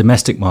creating a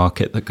domestic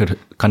market that could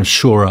kind of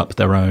shore up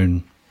their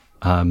own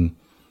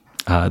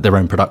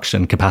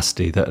production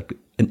capacity that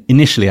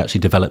initially actually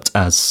developed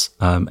as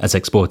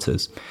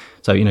exporters.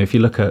 So, if you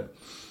look at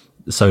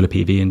the solar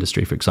PV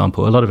industry, for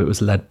example, a lot of it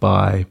was led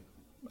by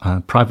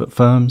private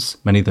firms,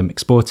 many of them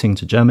exporting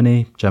to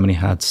Germany. Germany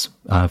had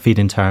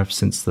feed-in tariffs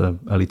since the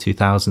early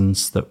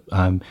 2000s that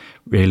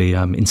really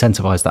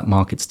incentivized that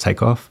market to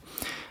take off.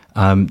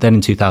 Then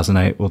in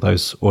 2008,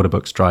 those order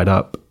books dried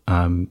up.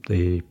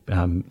 The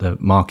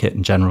market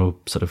in general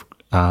sort of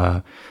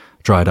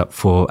dried up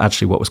for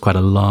actually what was quite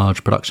a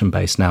large production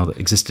base now that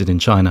existed in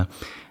China.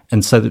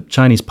 And so the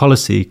Chinese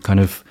policy kind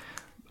of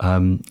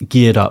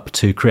geared up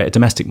to create a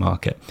domestic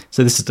market.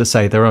 So this is to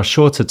say there are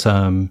shorter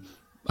term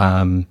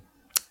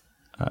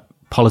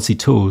policy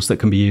tools that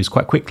can be used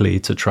quite quickly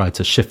to try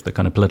to shift the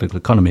kind of political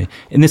economy,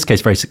 in this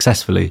case very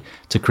successfully,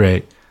 to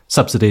create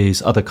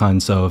subsidies, other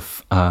kinds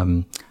of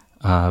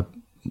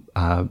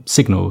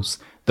signals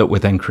that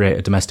would then create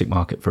a domestic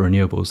market for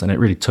renewables. And it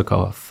really took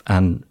off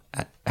and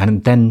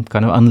then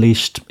kind of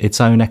unleashed its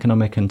own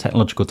economic and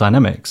technological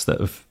dynamics that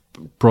have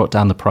brought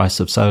down the price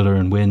of solar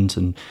and wind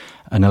and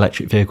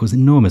electric vehicles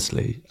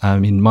enormously. I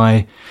mean,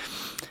 my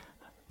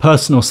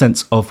personal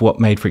sense of what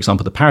made, for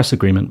example, the Paris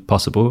Agreement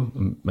possible,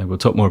 maybe we'll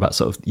talk more about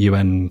sort of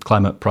UN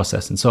climate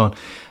process and so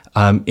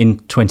on, in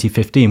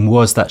 2015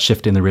 was that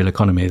shift in the real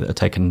economy that had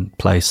taken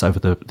place over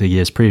the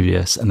years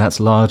previous. And that's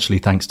largely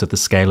thanks to the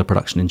scale of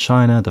production in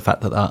China, the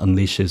fact that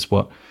unleashes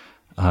what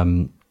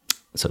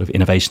sort of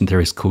innovation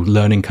theorists call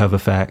learning curve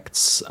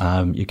effects.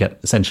 You get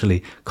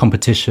essentially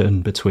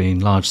competition between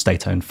large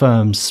state-owned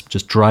firms,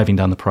 just driving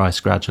down the price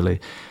gradually,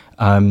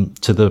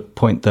 to the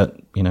point that,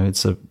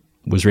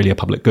 was really a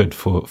public good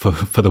for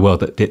the world,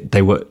 that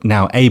they were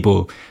now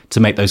able to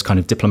make those kind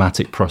of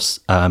diplomatic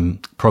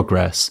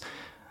progress,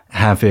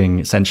 having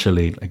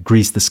essentially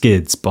greased the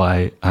skids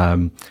by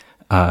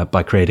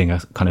creating a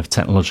kind of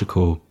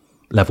technological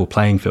level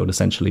playing field,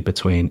 essentially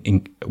between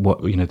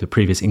the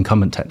previous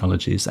incumbent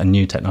technologies and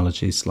new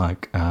technologies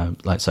like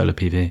solar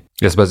PV.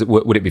 I suppose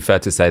would it be fair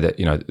to say that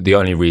the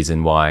only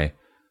reason why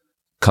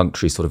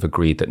countries sort of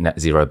agreed that net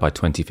zero by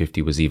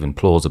 2050 was even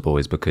plausible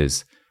is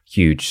because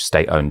huge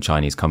state-owned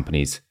Chinese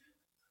companies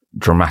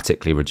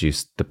dramatically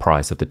reduced the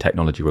price of the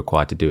technology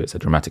required to do it. So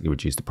dramatically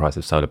reduced the price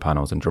of solar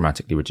panels and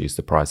dramatically reduced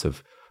the price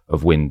of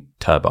wind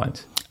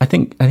turbines. I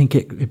think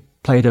it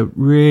played a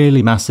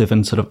really massive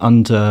and sort of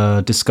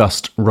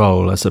under-discussed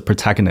role as a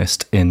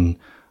protagonist in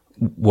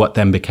what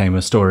then became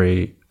a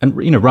story, and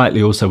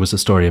rightly also was a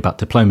story about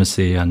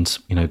diplomacy and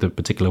the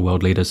particular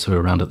world leaders who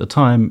were around at the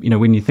time.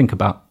 When you think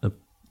about the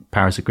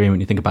Paris Agreement,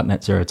 you think about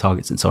net zero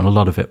targets and so on, a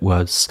lot of it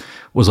was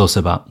also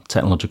about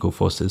technological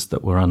forces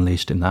that were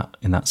unleashed in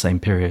that same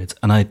period.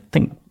 And I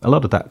think a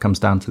lot of that comes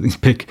down to these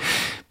big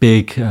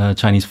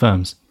Chinese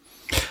firms.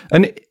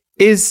 And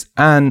is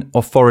an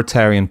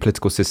authoritarian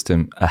political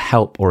system a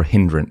help or a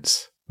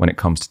hindrance when it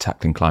comes to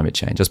tackling climate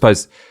change? I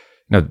suppose,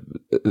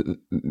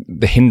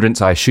 the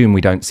hindrance, I assume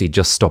we don't see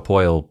just stop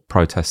oil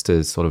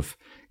protesters sort of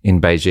in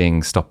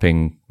Beijing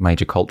stopping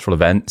major cultural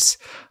events.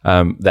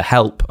 The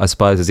help, I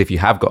suppose, is if you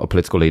have got a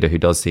political leader who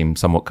does seem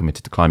somewhat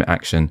committed to climate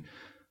action,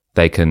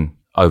 they can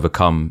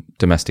overcome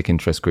domestic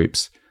interest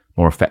groups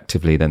more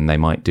effectively than they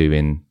might do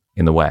in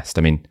the West.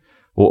 I mean,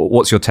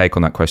 what's your take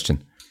on that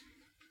question?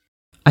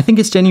 I think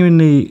it's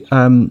genuinely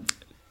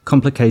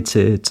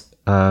complicated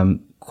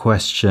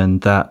question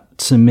that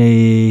to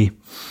me,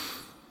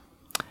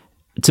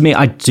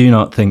 I do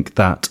not think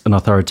that an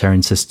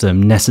authoritarian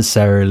system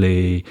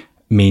necessarily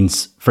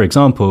means, for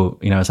example,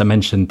 as I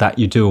mentioned, that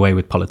you do away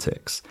with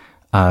politics.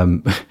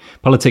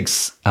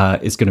 Politics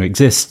is going to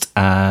exist,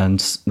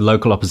 and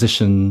local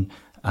opposition,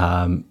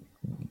 all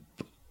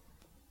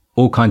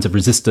kinds of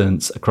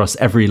resistance across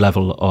every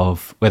level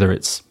of, whether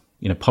it's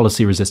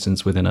policy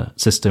resistance within a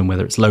system,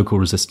 whether it's local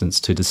resistance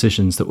to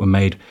decisions that were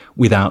made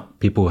without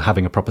people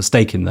having a proper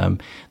stake in them,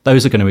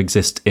 those are going to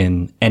exist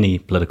in any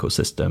political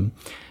system.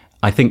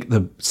 I think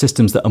the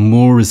systems that are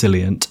more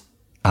resilient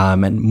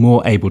and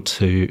more able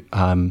to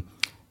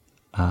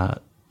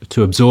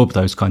absorb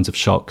those kinds of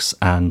shocks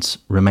and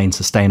remain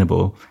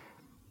sustainable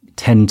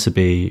tend to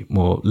be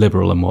more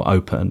liberal and more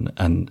open.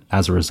 And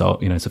as a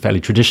result, it's a fairly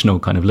traditional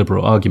kind of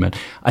liberal argument.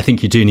 I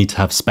think you do need to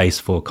have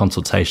space for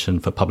consultation,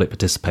 for public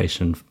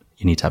participation.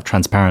 You need to have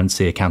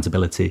transparency,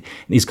 accountability,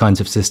 these kinds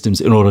of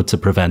systems in order to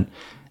prevent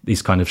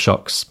these kind of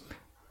shocks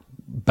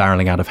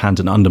barreling out of hand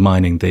and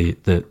undermining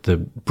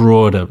the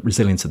broader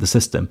resilience of the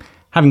system.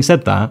 Having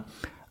said that,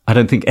 I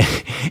don't think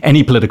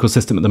any political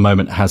system at the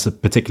moment has a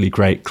particularly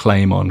great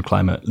claim on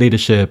climate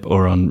leadership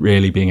or on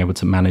really being able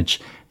to manage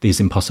these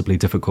impossibly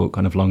difficult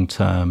kind of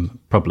long-term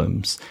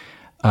problems.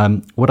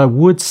 What I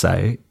would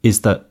say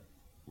is that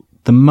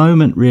the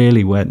moment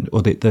really when,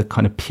 or the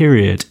kind of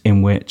period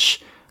in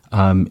which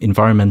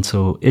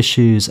environmental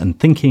issues and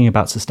thinking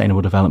about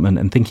sustainable development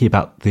and thinking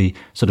about the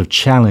sort of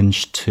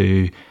challenge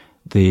to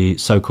the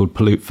so-called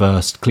pollute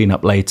first, clean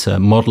up later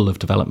model of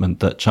development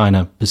that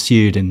China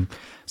pursued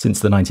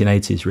since the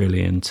 1980s,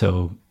 really,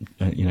 until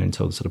the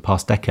sort of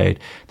past decade.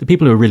 The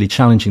people who were really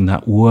challenging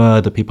that were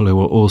the people who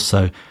were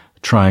also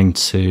trying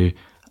to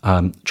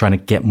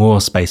get more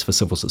space for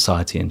civil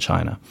society in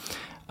China.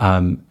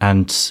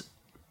 And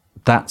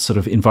that sort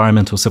of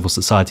environmental civil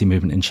society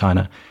movement in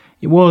China,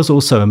 it was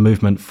also a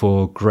movement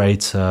for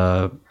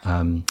greater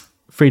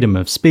freedom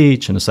of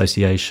speech and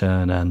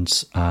association,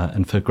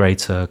 and for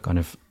greater kind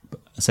of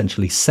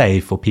essentially say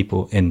for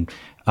people in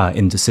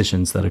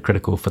decisions that are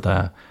critical for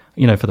their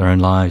own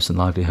lives and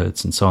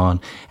livelihoods and so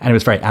on. And it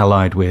was very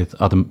allied with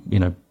other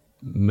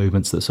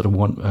movements that sort of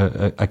want,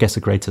 I guess, a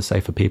greater say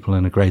for people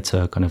and a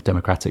greater kind of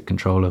democratic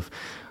control of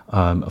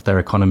their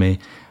economy.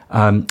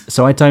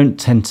 So I don't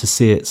tend to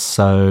see it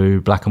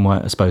so black and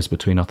white, I suppose,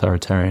 between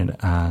authoritarian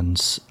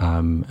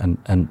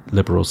and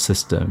liberal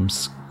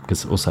systems,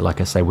 because also,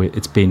 like I say,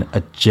 it's been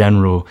a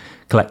general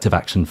collective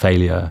action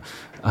failure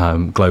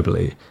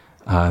globally,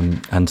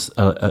 and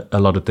a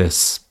lot of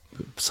this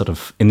sort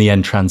of in the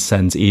end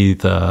transcends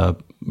either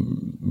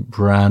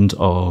brand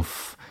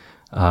of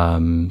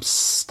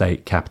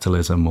state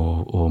capitalism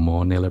or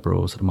more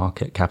neoliberal sort of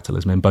market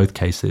capitalism. In both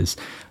cases,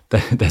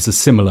 there's a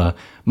similar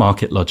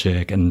market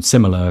logic and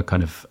similar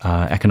kind of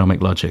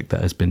economic logic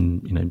that has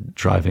been,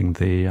 driving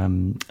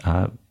the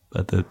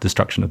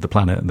destruction of the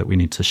planet, and that we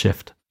need to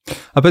shift. I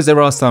suppose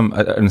there are some,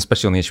 and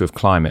especially on the issue of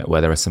climate,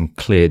 where there are some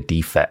clear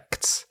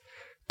defects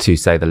to,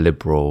 say, the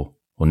liberal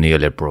or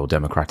neoliberal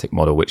democratic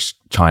model, which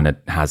China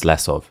has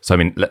less of. So, I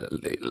mean,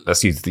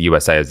 let's use the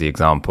USA as the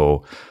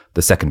example,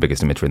 the second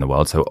biggest emitter in the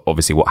world. So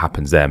obviously what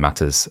happens there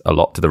matters a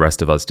lot to the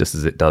rest of us, just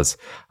as it does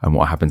and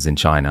what happens in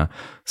China.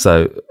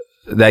 So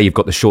there you've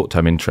got the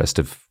short-term interest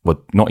of,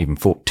 well, not even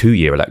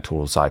 2-year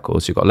electoral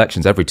cycles. You've got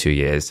elections every 2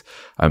 years.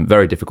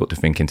 Very difficult to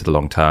think into the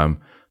long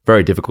term.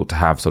 Very difficult to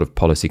have sort of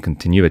policy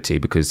continuity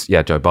because,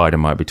 Joe Biden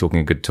might be talking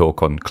a good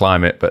talk on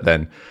climate, but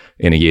then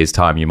in a year's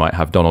time, you might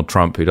have Donald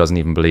Trump, who doesn't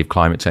even believe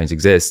climate change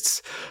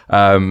exists.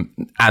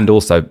 And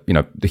also,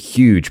 the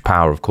huge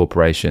power of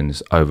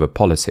corporations over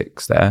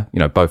politics there,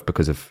 both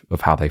because of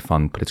how they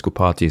fund political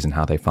parties and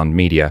how they fund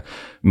media,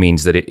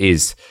 means that it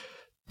is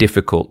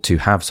difficult to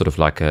have sort of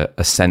like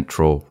a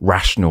central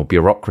rational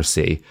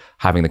bureaucracy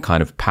having the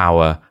kind of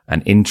power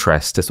and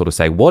interest to sort of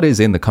say what is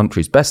in the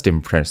country's best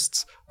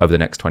interests over the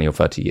next 20 or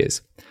 30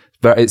 years.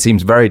 It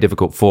seems very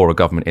difficult for a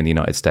government in the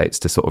United States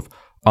to sort of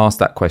ask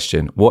that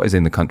question, what is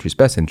in the country's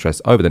best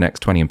interests over the next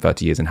 20 and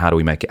 30 years and how do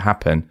we make it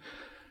happen?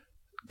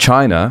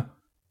 China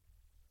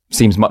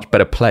seems much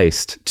better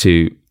placed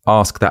to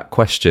ask that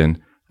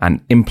question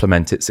and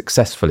implement it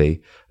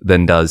successfully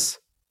than does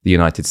the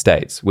United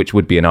States, which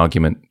would be an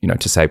argument,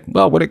 to say,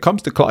 well, when it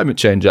comes to climate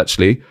change,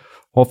 actually,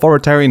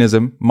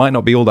 authoritarianism might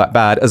not be all that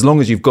bad as long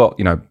as you've got,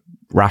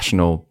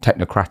 rational,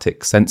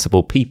 technocratic,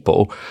 sensible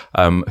people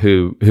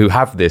who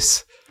have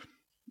this,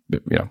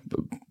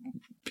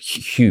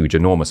 huge,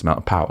 enormous amount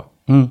of power.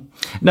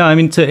 No, I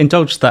mean, to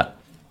indulge that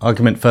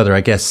argument further, I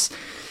guess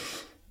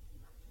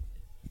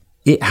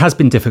it has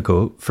been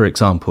difficult, for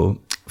example,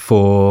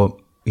 for,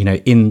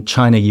 in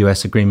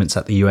China-US agreements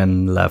at the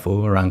UN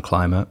level around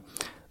climate,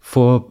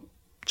 for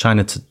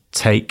China to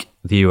take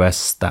the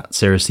US that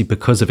seriously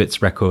because of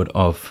its record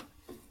of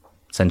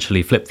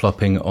essentially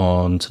flip-flopping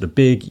on sort of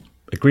big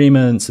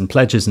agreements and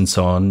pledges and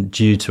so on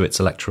due to its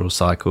electoral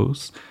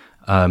cycles.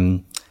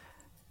 Obama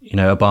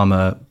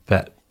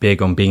bet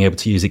big on being able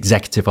to use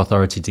executive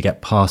authority to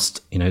get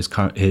past,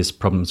 his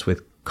problems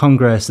with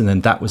Congress, and then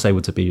that was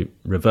able to be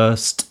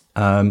reversed.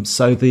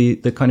 So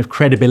the kind of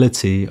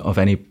credibility of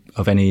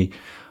any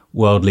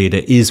world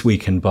leader is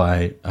weakened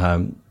by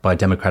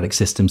democratic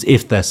systems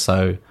if they're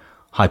so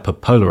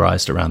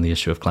hyper-polarized around the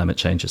issue of climate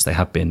change as they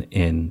have been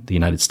in the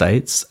United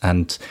States.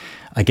 And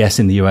I guess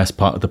in the US,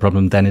 part of the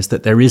problem then is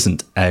that there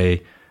isn't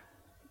a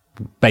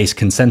base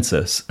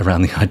consensus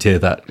around the idea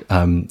that,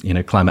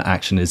 climate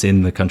action is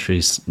in the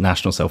country's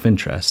national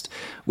self-interest,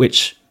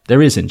 which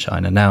there is in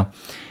China. Now,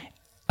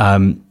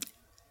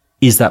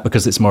 is that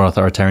because it's a more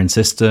authoritarian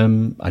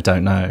system? I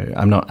don't know.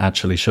 I'm not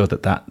actually sure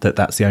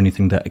that's the only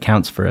thing that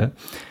accounts for it.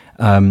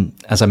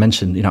 As I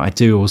mentioned, I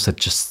do also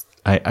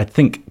I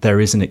think there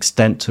is an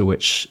extent to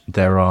which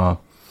there's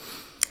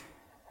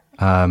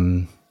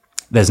an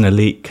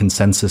elite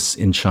consensus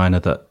in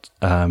China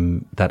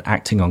that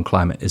acting on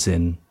climate is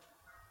in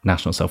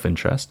national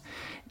self-interest.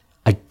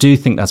 I do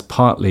think that's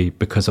partly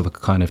because of a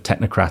kind of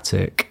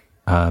technocratic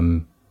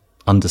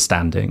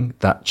understanding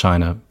that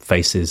China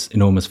faces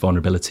enormous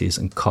vulnerabilities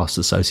and costs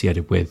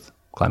associated with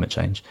climate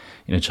change.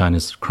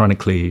 China's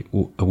chronically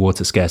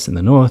water scarce in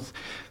the north,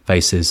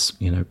 faces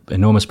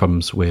enormous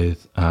problems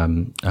with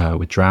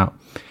drought,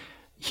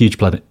 huge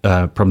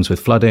problems with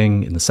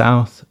flooding in the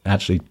south.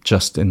 Actually,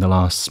 just in the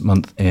last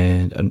month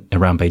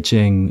around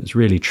Beijing, it's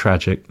really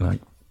tragic,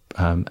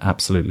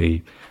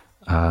 absolutely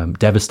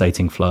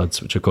devastating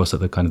floods, which of course are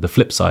the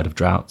flip side of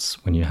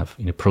droughts. When you have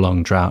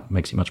prolonged drought, it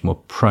makes you much more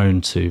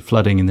prone to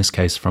flooding. In this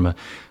case, from a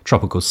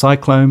tropical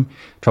cyclone.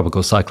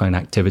 Tropical cyclone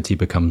activity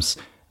becomes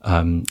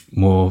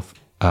more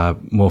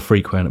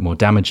frequent and more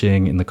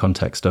damaging in the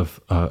context of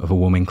a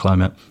warming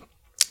climate.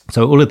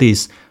 So all of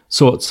these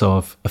sorts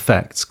of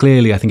effects,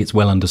 clearly I think it's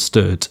well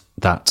understood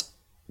that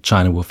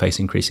China will face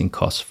increasing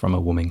costs from a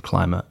warming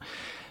climate.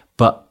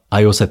 But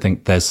I also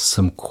think there's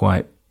some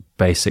quite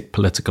basic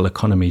political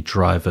economy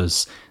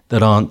drivers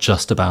that aren't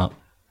just about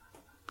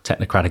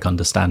technocratic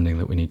understanding,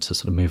 that we need to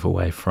sort of move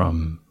away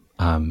from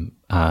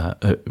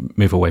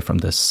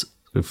this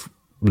sort of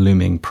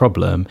looming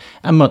problem,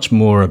 and much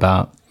more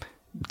about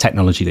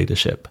technology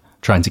leadership,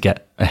 trying to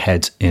get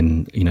ahead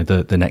in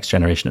the next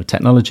generation of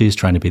technologies,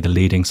 trying to be the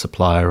leading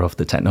supplier of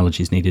the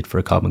technologies needed for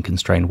a carbon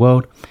constrained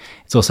world.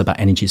 It's also about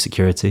energy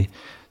security.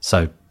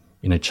 So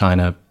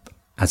China,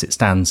 as it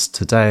stands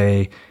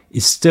today,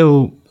 is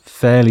still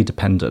fairly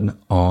dependent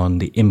on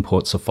the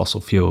imports of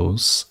fossil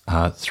fuels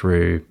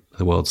through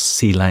the world's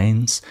sea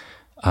lanes.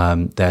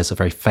 There's a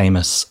very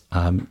famous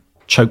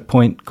choke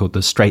point called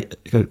the Strait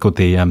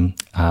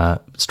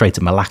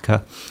of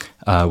Malacca,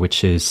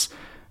 which is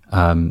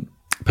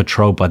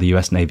patrolled by the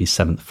US Navy's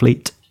 7th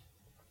Fleet.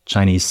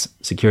 Chinese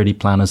security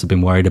planners have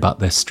been worried about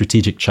this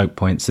strategic choke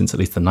point since at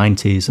least the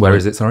 90s. Where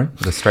is it? Sorry,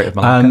 the Strait of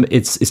Malacca.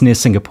 It's near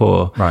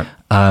Singapore, right?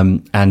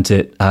 And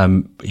it,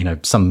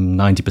 some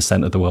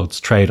 90% of the world's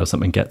trade or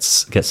something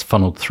gets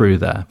funneled through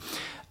there.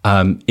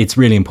 It's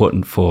really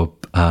important for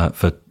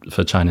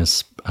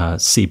China's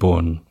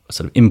seaborne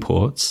sort of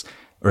imports,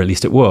 or at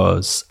least it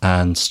was.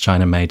 And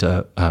China made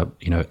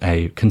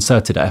a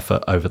concerted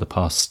effort over the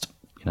past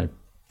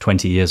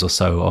 20 years or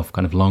so of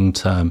kind of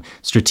long-term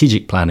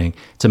strategic planning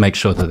to make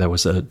sure that there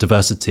was a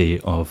diversity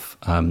of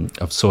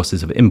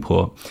sources of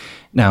import.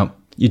 Now,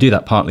 you do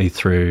that partly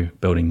through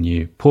building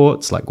new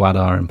ports like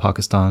Gwadar in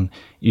Pakistan.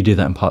 You do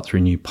that in part through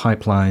new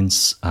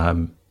pipelines.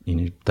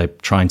 They're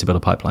trying to build a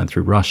pipeline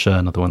through Russia,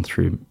 another one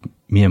through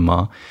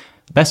Myanmar.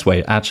 The best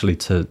way actually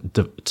to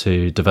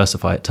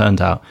diversify, it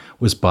turned out,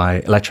 was by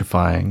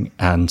electrifying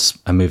and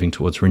moving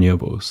towards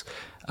renewables,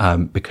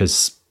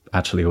 because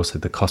actually also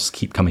the costs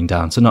keep coming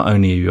down. So not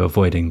only are you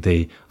avoiding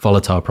the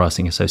volatile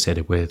pricing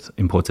associated with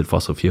imported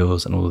fossil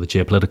fuels and all of the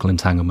geopolitical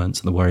entanglements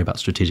and the worry about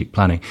strategic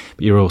planning,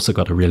 but you've also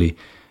got a really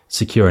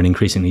secure and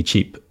increasingly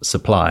cheap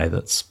supply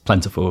that's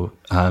plentiful.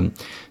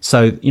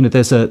 So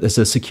there's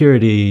a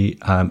security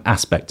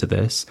aspect to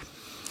this.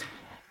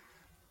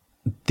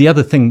 The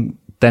other thing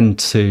then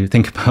to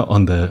think about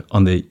on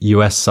the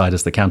US side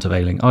as the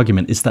countervailing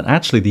argument is that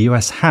actually the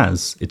US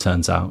has, it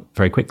turns out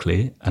very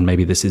quickly, and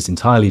maybe this is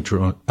entirely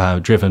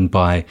driven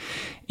by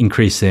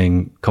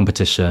increasing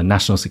competition,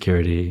 national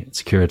security,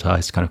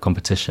 securitized kind of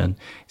competition,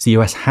 is the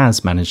US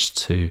has managed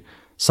to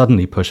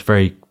suddenly push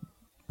very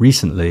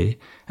recently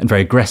and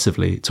very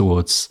aggressively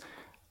towards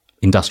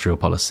industrial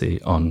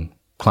policy on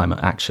climate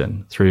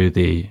action through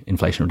the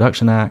Inflation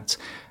Reduction Act.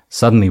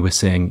 Suddenly we're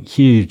seeing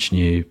huge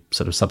new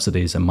sort of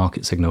subsidies and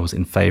market signals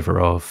in favor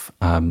of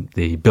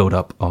the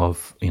build-up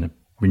of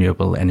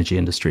renewable energy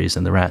industries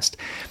and the rest.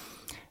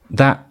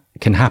 That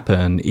can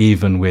happen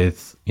even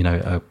with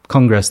a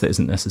Congress that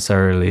isn't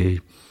necessarily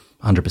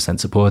 100%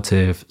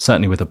 supportive,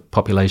 certainly with a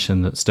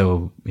population that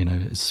still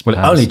is... Well,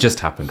 it only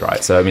just happened,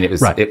 right? So I mean,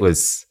 Right.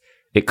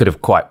 It could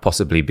have quite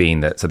possibly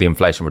been that. So the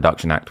Inflation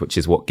Reduction Act, which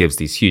is what gives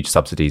these huge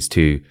subsidies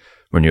to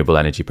renewable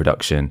energy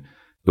production,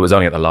 it was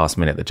only at the last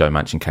minute that Joe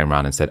Manchin came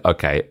around and said,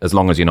 "Okay, as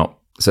long as you're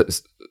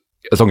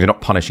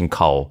not punishing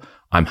coal,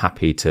 I'm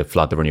happy to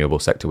flood the renewable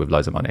sector with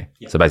loads of money."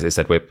 Yeah. So basically, it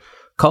said,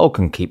 coal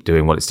can keep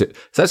doing what it's doing.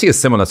 It's actually a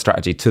similar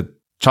strategy to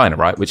China,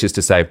 right? Which is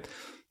to say,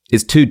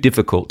 it's too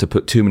difficult to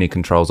put too many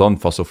controls on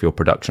fossil fuel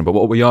production. But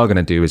what we are going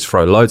to do is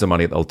throw loads of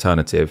money at the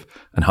alternative,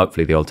 and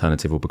hopefully the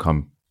alternative will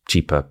become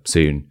cheaper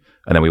soon,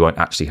 and then we won't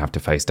actually have to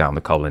face down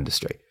the coal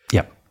industry.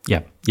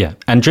 Yeah.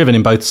 And driven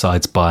in both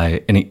sides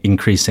by an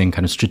increasing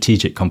kind of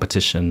strategic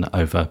competition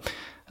over,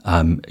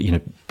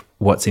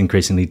 what's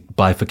increasingly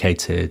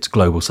bifurcated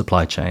global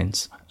supply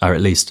chains, or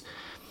at least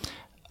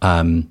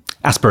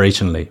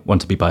aspirationally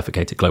want to be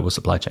bifurcated global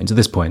supply chains. At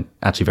this point,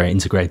 actually very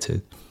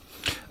integrated.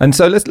 And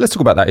so let's talk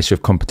about that issue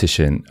of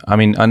competition. I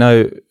mean,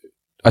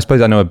 I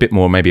suppose I know a bit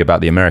more maybe about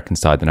the American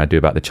side than I do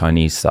about the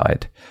Chinese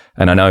side.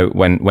 And I know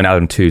when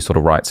Adam Too sort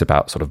of writes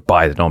about sort of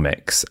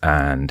Bidenomics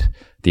and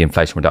the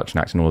Inflation Reduction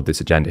Act and all of this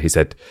agenda, he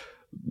said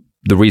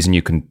the reason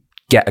you can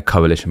get a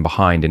coalition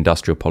behind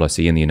industrial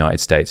policy in the United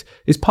States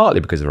is partly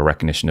because of a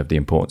recognition of the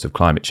importance of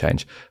climate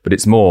change, but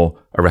it's more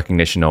a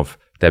recognition of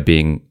there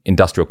being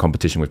industrial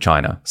competition with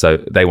China. So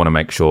they want to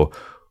make sure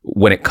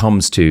when it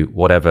comes to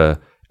whatever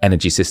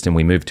energy system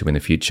we move to in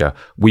the future,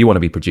 we want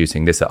to be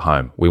producing this at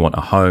home. We want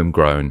a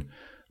homegrown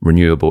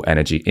renewable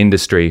energy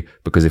industry,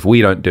 because if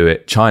we don't do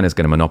it, China's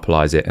going to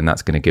monopolize it, and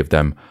that's going to give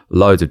them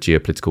loads of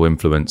geopolitical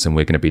influence, and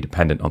we're going to be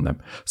dependent on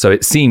them. So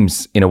it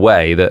seems in a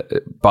way that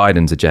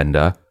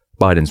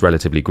Biden's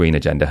relatively green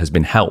agenda has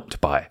been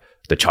helped by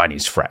the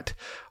Chinese threat.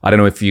 I don't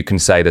know if you can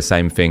say the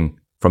same thing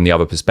from the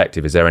other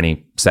perspective. Is there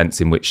any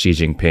sense in which Xi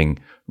Jinping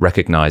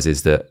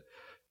recognizes that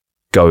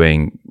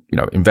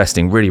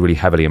investing really, really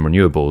heavily in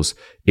renewables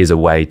is a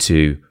way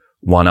to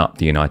one up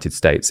the United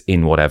States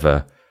in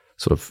whatever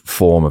sort of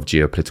form of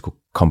geopolitical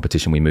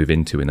competition we move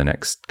into in the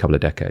next couple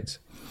of decades?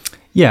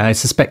 Yeah, I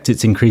suspect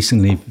it's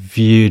increasingly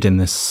viewed in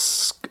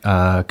this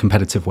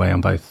competitive way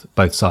on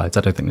both sides.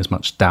 I don't think there's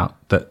much doubt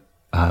that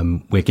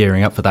we're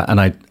gearing up for that, and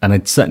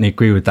I certainly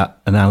agree with that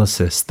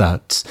analysis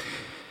that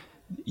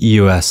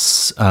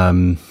US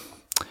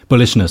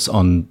bullishness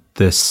on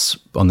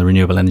the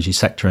renewable energy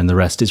sector and the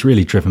rest is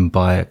really driven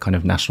by a kind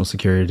of national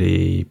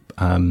security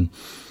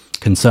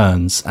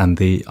concerns and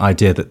the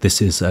idea that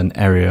this is an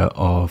area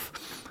of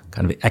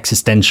kind of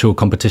existential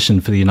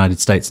competition for the United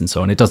States and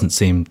so on. It doesn't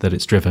seem that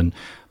it's driven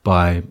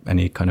by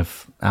any kind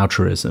of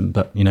altruism,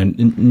 but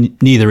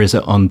neither is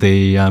it on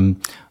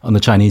the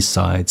Chinese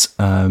sides.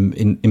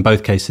 In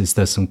both cases,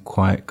 there's some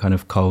quite kind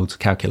of cold,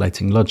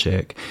 calculating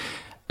logic,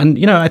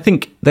 and I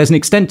think there's an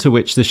extent to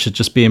which this should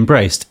just be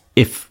embraced.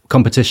 If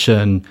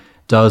competition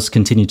does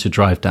continue to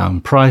drive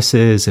down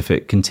prices, if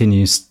it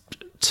continues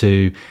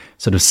to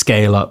sort of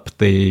scale up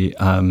the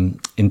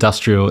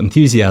industrial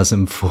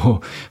enthusiasm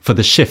for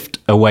the shift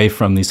away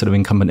from these sort of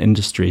incumbent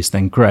industries,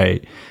 then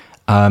great.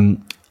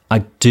 I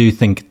do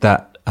think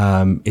that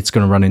it's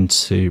going to run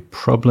into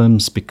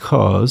problems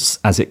because,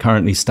 as it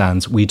currently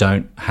stands, we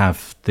don't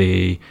have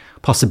the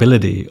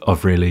possibility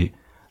of really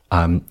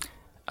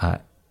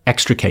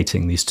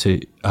extricating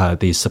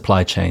these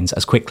supply chains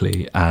as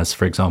quickly as,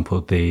 for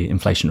example, the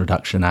Inflation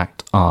Reduction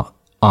Act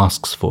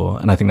asks for.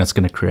 And I think that's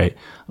going to create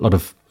a lot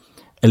of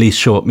at least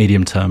short,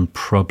 medium-term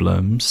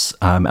problems,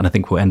 and I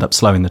think we'll end up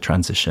slowing the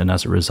transition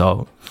as a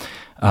result.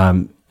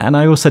 And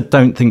I also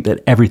don't think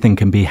that everything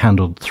can be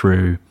handled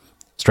through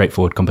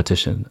straightforward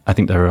competition. I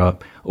think there are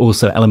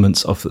also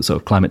elements of the sort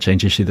of climate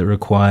change issue that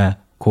require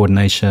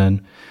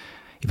coordination,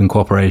 even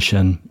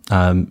cooperation,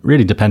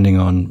 really depending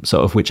on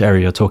sort of which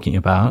area you're talking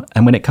about.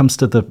 And when it comes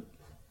to the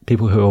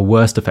people who are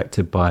worst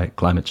affected by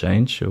climate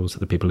change, also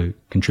the people who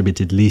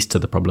contributed least to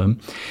the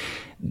problem,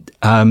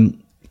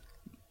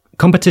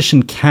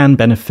 competition can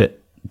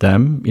benefit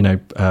them.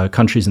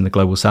 Countries in the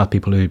global south,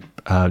 people who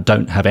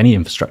don't have any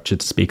infrastructure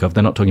to speak of,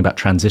 they're not talking about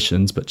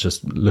transitions, but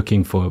just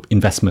looking for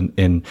investment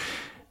in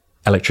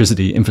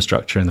electricity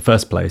infrastructure in the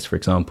first place, for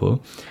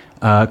example.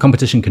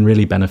 Competition can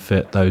really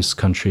benefit those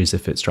countries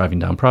if it's driving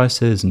down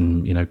prices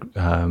and,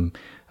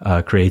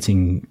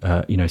 creating,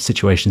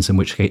 situations in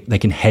which they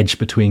can hedge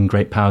between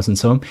great powers and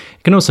so on.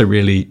 It can also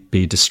really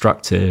be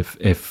destructive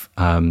if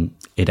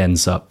it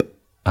ends up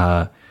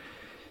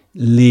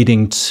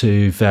leading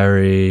to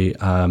very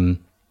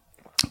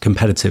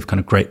competitive kind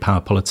of great power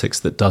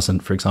politics that doesn't,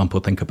 for example,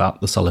 think about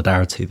the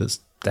solidarity that's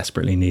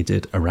desperately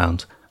needed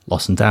around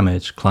loss and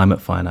damage,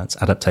 climate finance,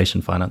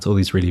 adaptation finance, all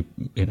these really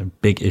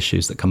big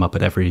issues that come up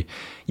at every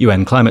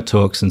UN climate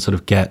talks and sort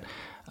of get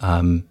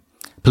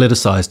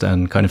politicized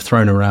and kind of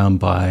thrown around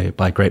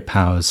by great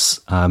powers,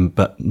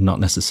 but not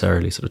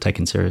necessarily sort of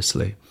taken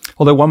seriously.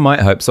 Although one might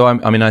hope. So,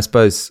 I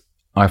suppose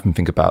I often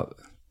think about,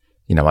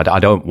 I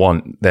don't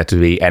want there to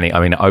be any,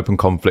 open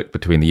conflict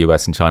between the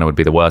US and China would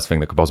be the worst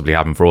thing that could possibly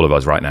happen for all of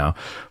us right now.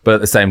 But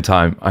at the same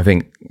time, I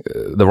think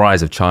the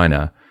rise of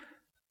China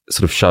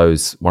sort of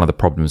shows one of the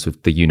problems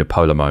with the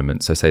unipolar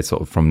moment. So say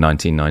sort of from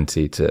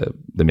 1990 to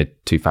the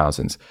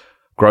mid-2000s,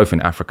 growth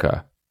in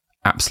Africa,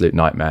 absolute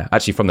nightmare.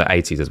 Actually from the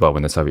 80s as well,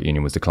 when the Soviet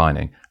Union was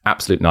declining,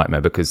 absolute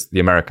nightmare, because the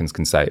Americans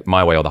can say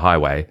my way or the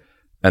highway,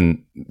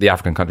 and the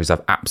African countries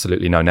have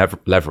absolutely no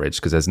leverage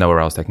because there's nowhere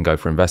else they can go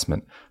for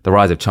investment. The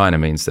rise of China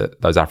means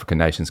that those African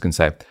nations can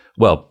say,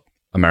 well,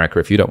 America,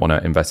 if you don't want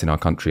to invest in our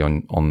country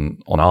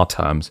on our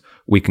terms,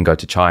 we can go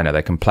to China.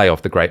 They can play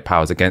off the great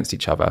powers against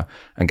each other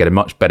and get a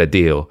much better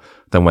deal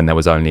than when there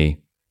was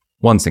only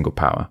one single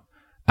power.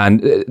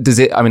 And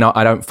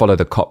I don't follow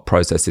the COP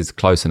processes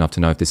close enough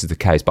to know if this is the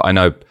case, but I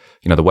know,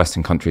 the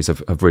Western countries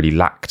have really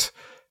lacked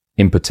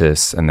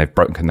impetus and they've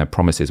broken their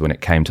promises when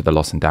it came to the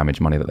loss and damage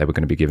money that they were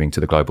going to be giving to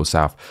the global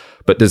south.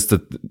 But does the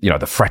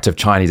threat of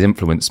Chinese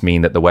influence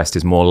mean that the West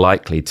is more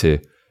likely to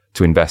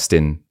invest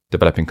in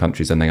developing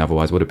countries than they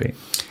otherwise would have been?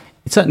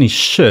 It certainly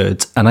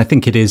should, and I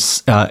think it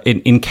is.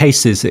 In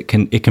cases, it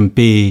can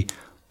be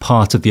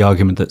part of the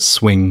argument that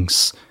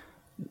swings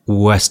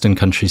Western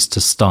countries to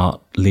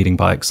start leading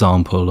by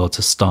example, or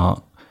to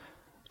start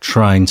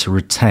trying to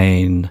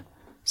retain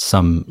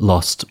some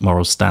lost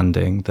moral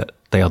standing that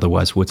they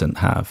otherwise wouldn't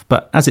have.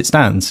 But as it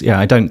stands,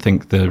 I don't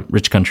think the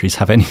rich countries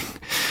have any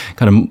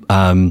kind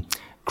of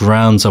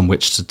grounds on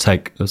which to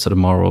take a sort of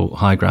moral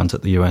high ground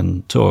at the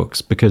UN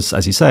talks, because,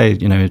 as you say,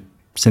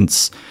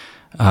 since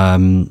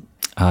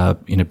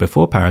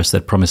before Paris,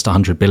 they'd promised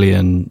 $100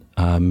 billion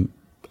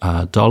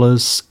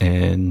dollars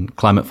in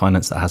climate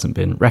finance that hasn't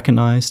been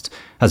recognized,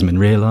 hasn't been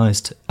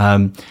realized.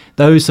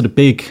 Those sort of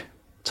big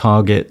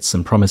targets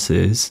and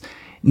promises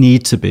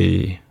need to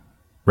be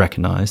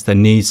recognized. There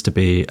needs to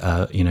be,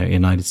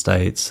 United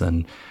States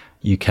and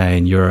UK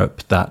and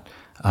Europe that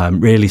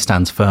really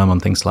stands firm on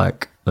things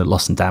like the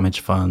loss and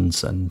damage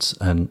funds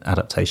and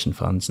adaptation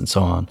funds and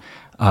so on,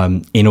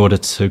 in order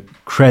to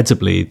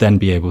credibly then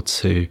be able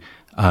to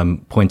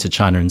point to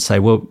China and say,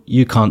 well,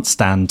 you can't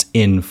stand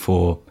in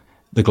for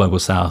the global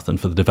south and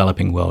for the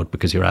developing world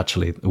because you're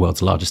actually the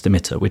world's largest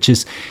emitter, which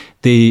has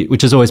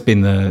always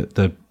been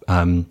the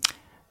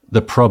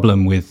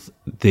problem with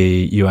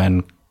the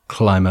UN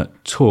climate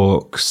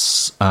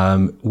talks,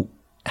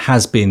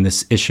 has been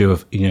this issue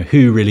of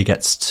who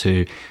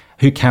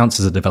counts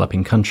as a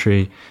developing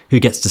country, who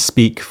gets to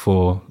speak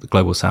for the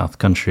global south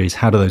countries,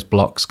 how do those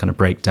blocks kind of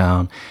break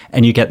down,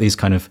 and you get these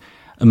kind of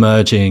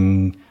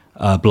emerging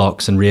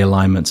blocks and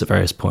realignments at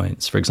various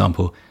points. For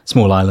example,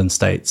 small island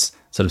states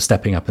sort of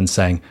stepping up and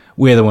saying,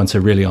 we're the ones who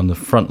are really on the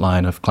front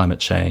line of climate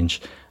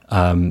change.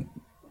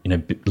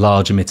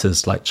 Large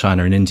emitters like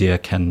China and India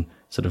can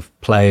sort of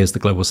play as the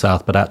global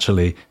south, but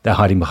actually they're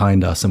hiding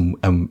behind us,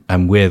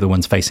 and we're the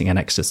ones facing an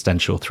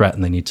existential threat,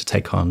 and they need to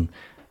take on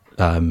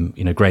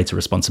greater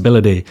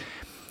responsibility.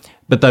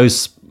 But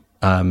those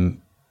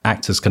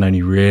actors can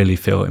only really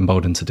feel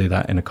emboldened to do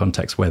that in a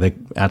context where they're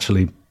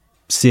actually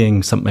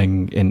seeing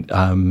something in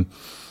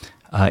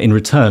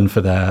return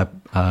for their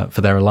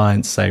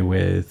alliance, say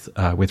with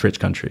rich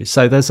countries.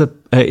 So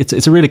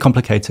it's a really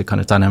complicated kind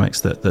of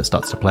dynamics that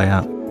starts to play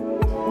out.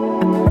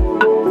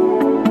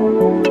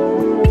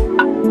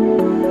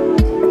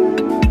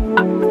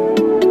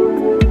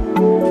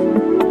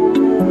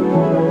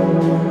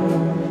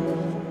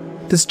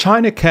 Does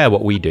China care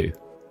what we do,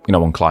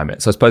 on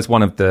climate? So I suppose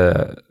one of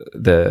the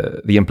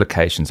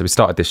implications, so we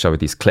started this show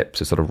with these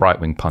clips of sort of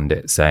right-wing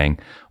pundits saying,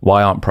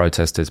 why aren't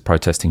protesters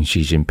protesting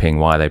Xi Jinping?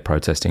 Why are they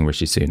protesting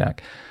Rishi Sunak?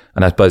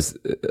 And I suppose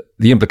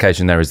the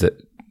implication there is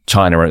that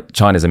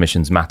China's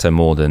emissions matter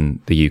more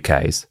than the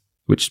UK's,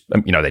 which,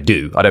 they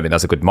do. I don't think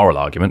that's a good moral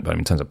argument, but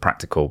in terms of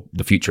practical,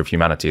 the future of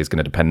humanity is going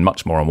to depend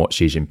much more on what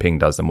Xi Jinping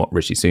does than what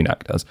Rishi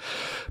Sunak does.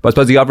 But I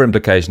suppose the other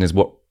implication is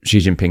what Xi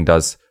Jinping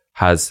does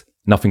has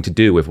nothing to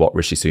do with what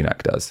Rishi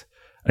Sunak does.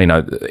 And,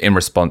 in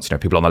response,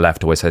 people on the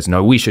left always says,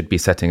 no, we should be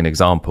setting an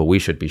example. We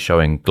should be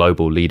showing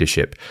global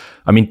leadership.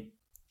 I mean,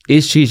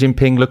 is Xi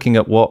Jinping looking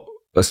at what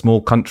a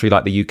small country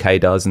like the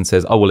UK does and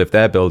says, oh, well, if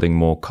they're building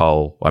more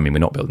coal, we're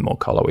not building more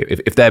coal, are we?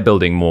 If they're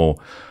building more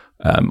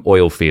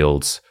oil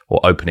fields or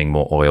opening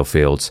more oil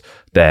fields,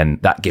 then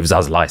that gives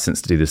us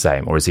license to do the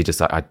same? Or is he just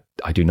like,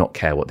 I do not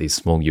care what these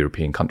small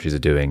European countries are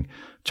doing.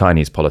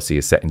 Chinese policy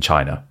is set in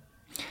China.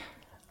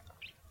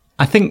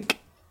 I think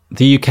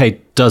the UK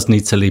does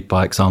need to lead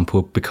by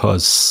example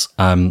because,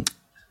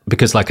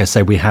 like I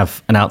say, we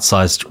have an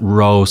outsized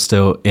role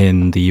still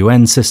in the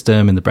UN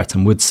system, in the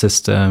Bretton Woods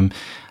system,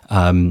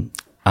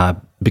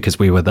 because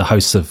we were the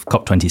hosts of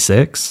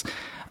COP26.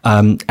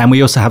 And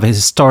we also have a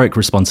historic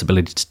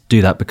responsibility to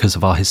do that because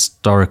of our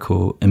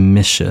historical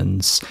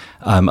emissions,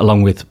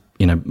 along with,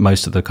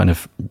 most of the kind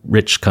of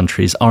rich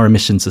countries. Our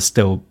emissions are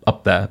still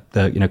up there.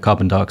 The,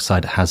 carbon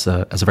dioxide has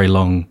a very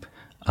long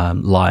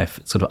life,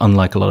 sort of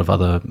unlike a lot of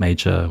other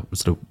major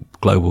sort of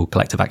global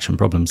collective action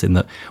problems, in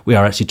that we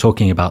are actually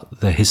talking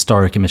about the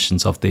historic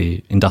emissions of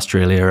the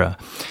industrial era.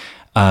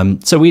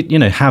 So we,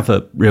 have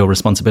a real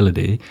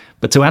responsibility.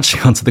 But to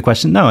actually answer the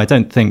question, no, I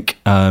don't think,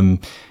 Xi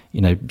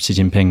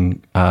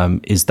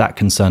Jinping is that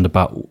concerned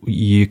about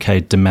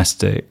UK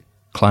domestic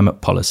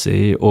climate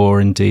policy,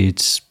 or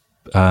indeed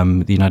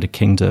the United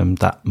Kingdom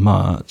that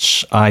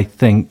much. I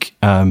think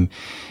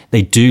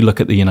they do look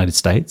at the United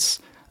States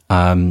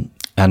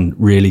and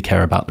really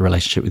care about the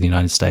relationship with the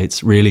United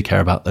States, really care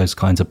about those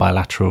kinds of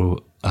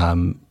bilateral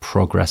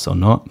progress or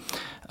not.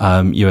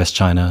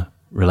 US-China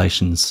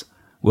relations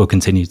will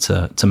continue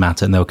to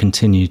matter, and they'll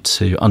continue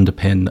to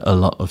underpin a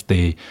lot of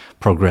the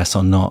progress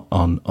or not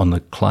on the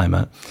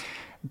climate.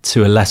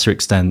 To a lesser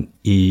extent,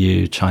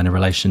 EU-China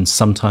relations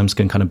sometimes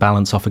can kind of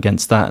balance off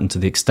against that, and to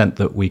the extent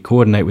that we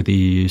coordinate with the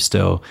EU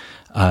still,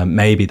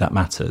 maybe that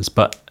matters.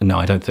 But no,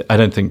 I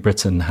don't think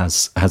Britain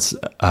has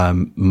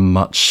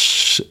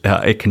much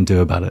it can do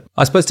about it.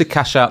 I suppose to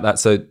cash out that,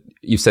 so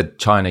you said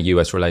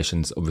China-US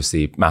relations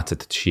obviously matter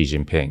to Xi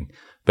Jinping,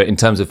 but in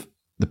terms of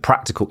the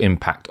practical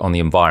impact on the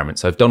environment.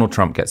 So if Donald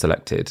Trump gets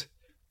elected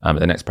at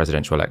the next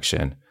presidential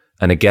election,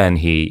 and again,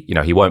 he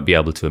won't be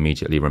able to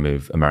immediately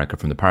remove America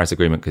from the Paris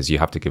Agreement because you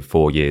have to give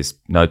 4 years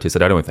notice. I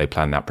don't know if they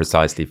plan that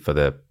precisely for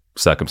the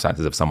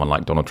circumstances of someone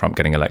like Donald Trump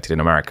getting elected in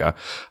America.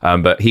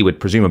 But he would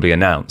presumably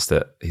announce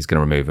that he's going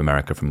to remove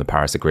America from the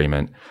Paris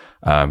Agreement.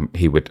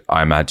 He would,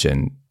 I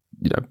imagine,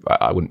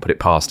 I wouldn't put it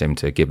past him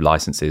to give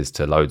licenses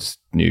to loads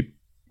new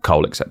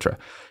coal, etc.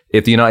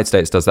 If the United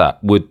States does that,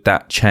 would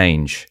that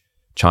change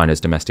China's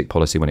domestic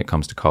policy when it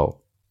comes to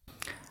coal?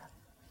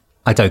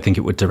 I don't think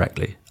it would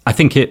directly. I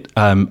think it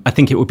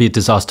would be a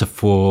disaster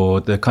for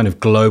the kind of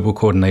global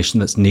coordination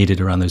that's needed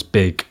around those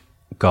big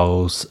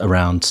goals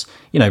around,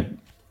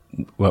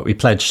 we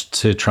pledged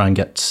to try and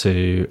get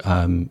to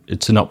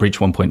not breach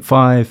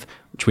 1.5,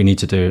 which we need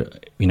to do,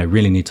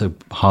 really need to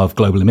halve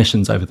global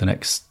emissions over the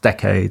next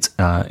decade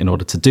in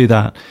order to do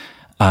that.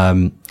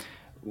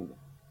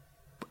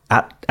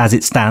 As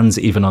it stands,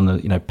 even on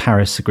the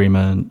Paris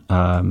Agreement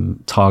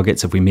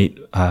targets,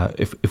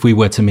 if we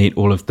were to meet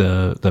all of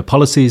the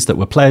policies that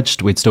were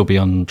pledged, we'd still be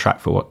on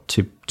track for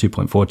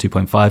 2.4,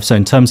 2.5. So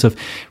in terms of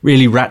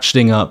really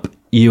ratcheting up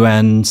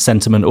UN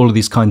sentiment, all of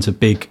these kinds of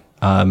big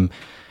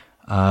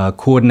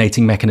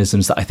coordinating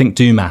mechanisms that I think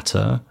do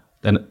matter,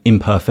 then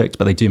imperfect,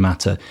 but they do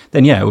matter.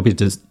 Then it would be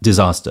a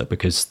disaster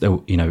because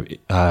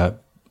a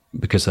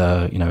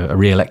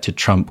re-elected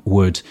Trump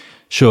would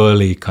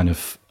surely kind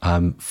of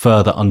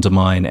further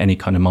undermine any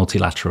kind of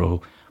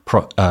multilateral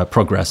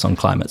progress on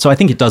climate. So I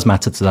think it does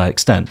matter to that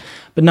extent.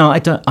 But no, I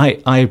don't.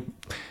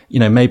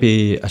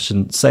 Maybe I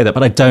shouldn't say that,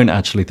 but I don't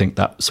actually think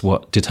that's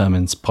what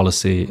determines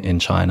policy in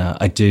China.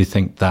 I do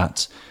think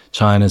that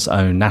China's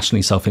own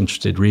nationally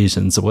self-interested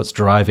reasons are what's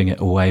driving it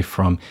away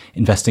from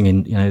investing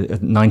in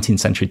 19th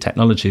century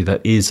technology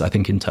that is, I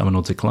think, in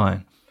terminal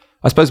decline.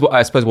 I suppose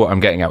what I'm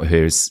getting at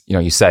here is,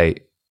 you say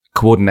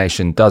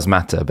coordination does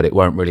matter, but it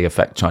won't really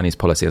affect Chinese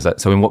policy.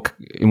 So in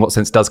what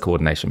sense does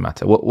coordination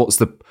matter? What's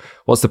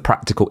the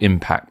practical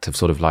impact of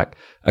sort of like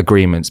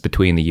agreements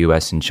between the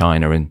US and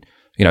China, and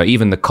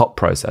even the COP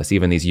process,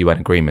 even these UN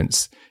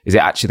agreements? Is it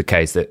actually the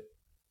case that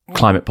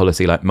climate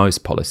policy, like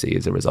most policy,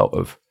 is a result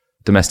of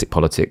domestic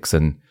politics,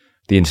 and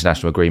the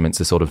international agreements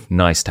are sort of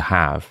nice to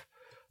have,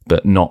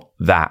 but not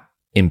that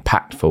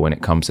impactful when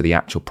it comes to the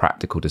actual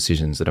practical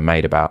decisions that are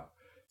made about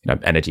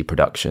energy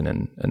production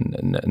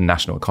and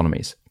national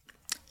economies?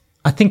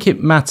 I think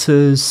it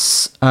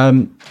matters.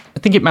 I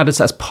think it matters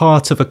as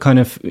part of a kind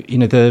of,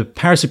 the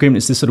Paris Agreement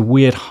is this sort of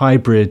weird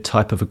hybrid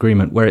type of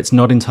agreement where it's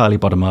not entirely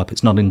bottom up,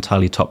 it's not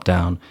entirely top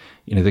down.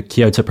 The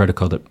Kyoto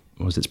Protocol that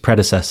was its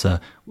predecessor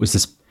was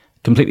this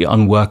completely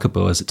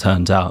unworkable, as it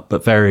turned out,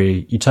 but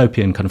very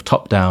utopian kind of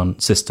top down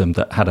system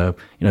that had a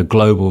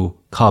global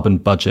carbon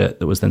budget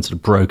that was then sort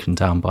of broken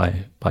down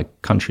by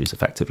countries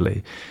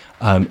effectively.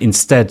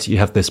 Instead, you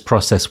have this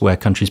process where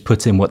countries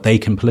put in what they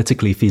can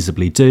politically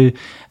feasibly do,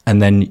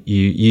 and then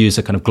you use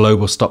a kind of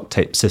global stock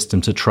tape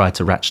system to try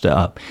to ratchet it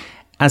up.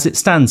 As it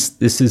stands,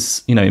 this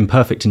is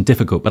imperfect and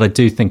difficult, but I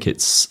do think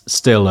it's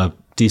still a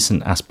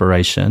decent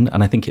aspiration,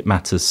 and I think it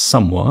matters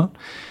somewhat.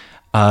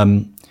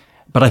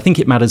 But I think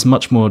it matters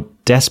much more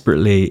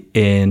desperately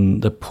in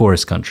the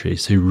poorest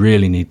countries who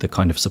really need the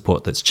kind of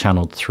support that's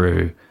channeled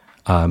through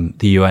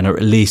the UN, or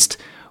at least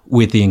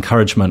with the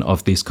encouragement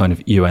of these kind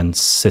of UN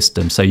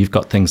systems. So you've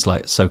got things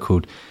like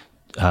so-called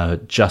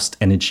just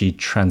energy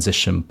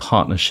transition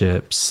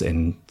partnerships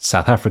in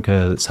South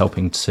Africa that's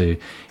helping to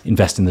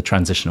invest in the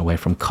transition away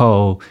from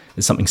coal.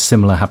 There's something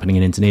similar happening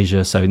in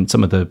Indonesia. So in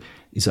some of the,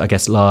 I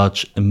guess,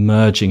 large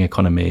emerging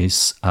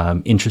economies,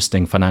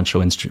 interesting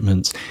financial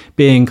instruments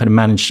being kind of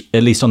managed,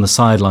 at least on the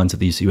sidelines of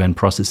these UN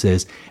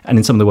processes. And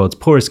in some of the world's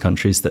poorest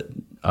countries that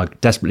are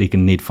desperately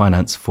going to need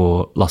finance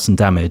for loss and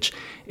damage,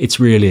 it's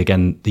really,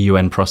 again, the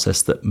UN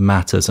process that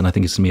matters. And I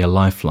think it's going to be a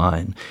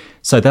lifeline.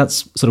 So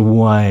that's sort of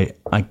why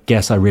I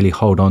guess I really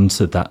hold on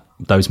to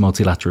those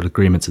multilateral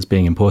agreements as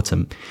being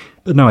important.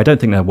 But no, I don't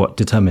think they're what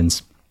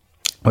determines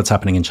what's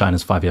happening in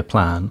China's 5-year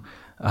plan.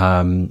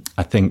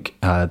 I think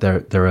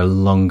there are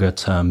longer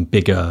term,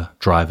 bigger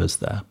drivers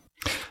there.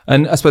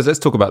 And I suppose let's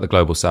talk about the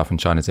global south and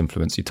China's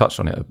influence. You touched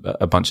on it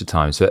a bunch of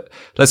times, but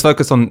let's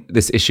focus on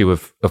this issue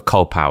of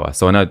coal power.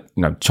 So I know,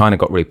 China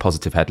got really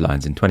positive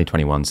headlines in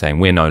 2021 saying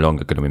we're no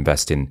longer going to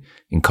invest in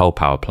coal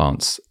power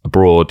plants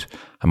abroad.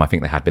 And I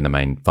think they had been the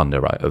main funder,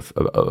 right,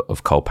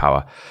 of coal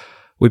power.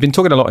 We've been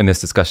talking a lot in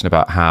this discussion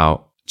about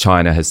how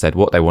China has said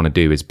what they want to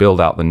do is build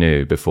out the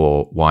new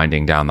before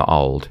winding down the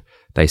old.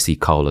 They see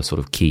coal as sort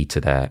of key to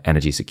their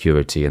energy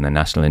security and their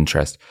national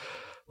interest.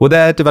 Were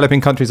there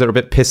developing countries that are a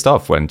bit pissed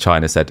off when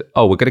China said,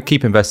 oh, we're going to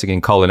keep investing in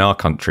coal in our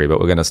country, but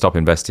we're going to stop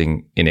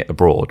investing in it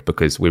abroad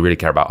because we really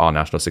care about our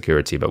national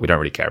security, but we don't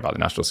really care about the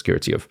national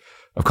security of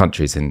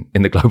countries in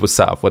the global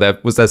south?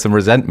 Was there some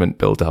resentment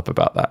built up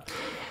about that?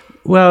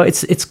 Well,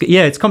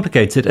 it's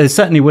complicated. There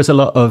certainly was a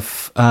lot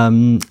of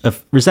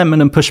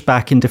resentment and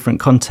pushback in different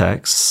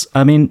contexts.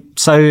 I mean,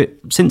 so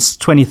since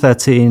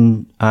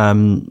 2013,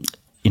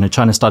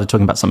 China started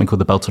talking about something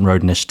called the Belt and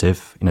Road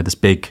Initiative, this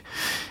big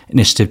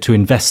initiative to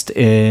invest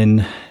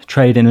in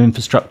trade and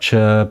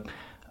infrastructure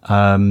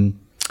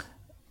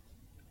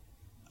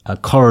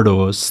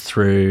corridors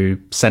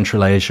through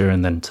Central Asia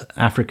and then to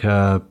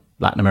Africa,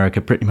 Latin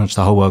America. Pretty much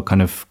the whole world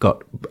kind of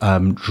got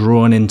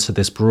drawn into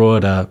this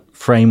broader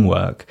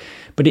framework,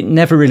 but it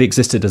never really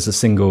existed as a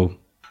single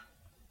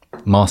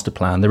master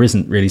plan. There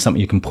isn't really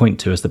something you can point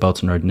to as the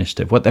Belt and Road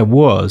Initiative. What there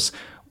was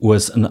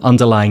an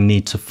underlying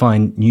need to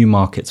find new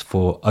markets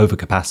for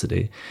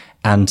overcapacity,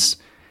 and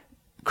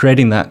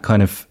creating that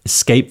kind of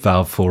escape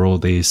valve for all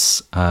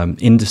these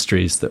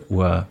industries that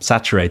were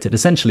saturated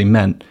essentially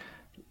meant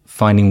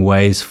finding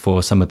ways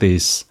for some of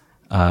these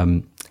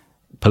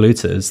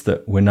polluters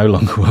that were no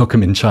longer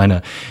welcome in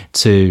China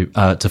to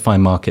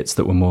find markets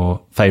that were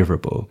more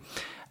favorable.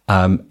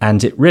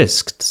 And it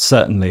risked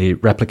certainly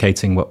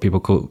replicating what people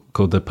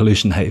call the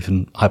pollution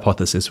haven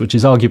hypothesis, which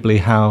is arguably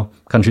how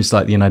countries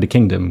like the United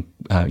Kingdom,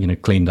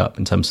 cleaned up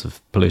in terms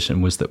of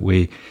pollution, was that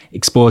we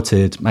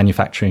exported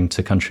manufacturing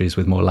to countries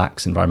with more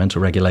lax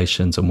environmental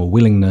regulations or more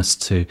willingness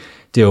to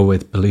deal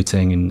with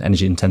polluting and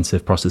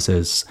energy-intensive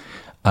processes.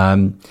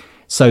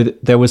 So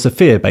there was a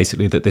fear,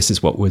 basically, that this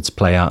is what would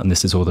play out and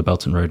this is all the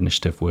Belt and Road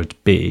Initiative would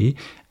be.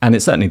 And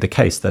it's certainly the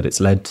case that it's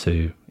led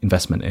to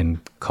investment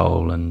in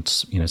coal and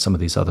some of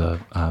these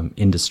other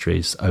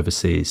industries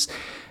overseas.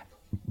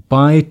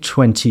 By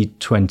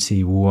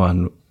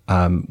 2021,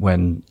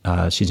 when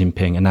Xi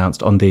Jinping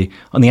announced on the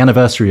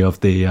anniversary of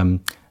the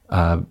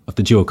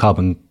Geall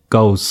carbon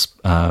goals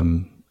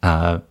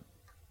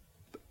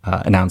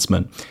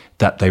announcement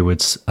that they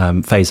would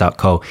phase out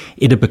coal,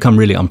 it had become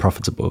really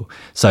unprofitable.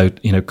 So,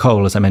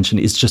 coal, as I mentioned,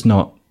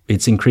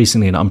 it's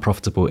increasingly an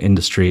unprofitable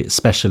industry,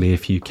 especially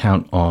if you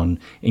count on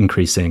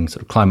increasing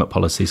sort of climate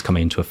policies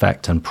coming into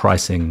effect and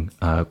pricing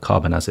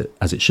carbon as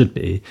it should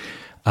be.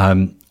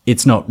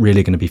 It's not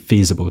really going to be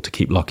feasible to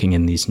keep locking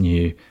in these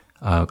new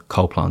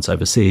coal plants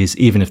overseas,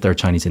 even if there are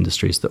Chinese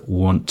industries that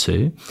want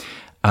to.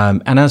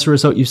 And as a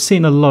result, you've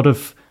seen a lot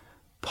of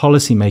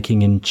policy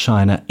making in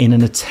China in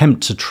an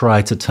attempt to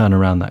try to turn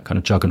around that kind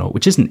of juggernaut,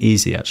 which isn't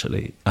easy,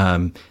 actually.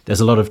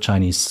 There's a lot of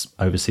Chinese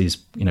overseas,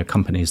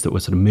 companies that were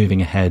sort of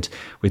moving ahead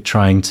with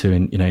trying to,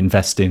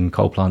 invest in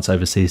coal plants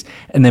overseas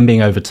and then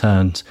being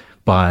overturned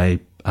by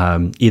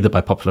either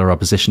by popular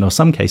opposition or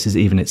some cases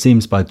even, it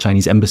seems, by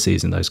Chinese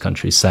embassies in those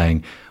countries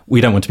saying, we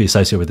don't want to be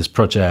associated with this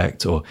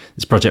project, or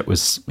this project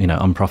was,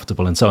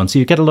 unprofitable and so on. So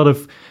you get a lot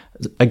of,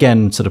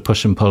 again, sort of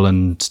push and pull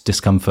and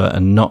discomfort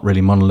and not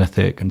really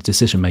monolithic and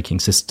decision-making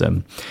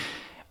system.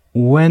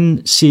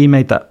 When Xi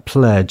made that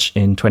pledge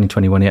in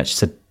 2021, he actually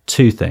said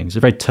two things. A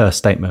very terse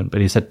statement,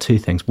 but he said two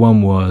things.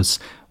 One was,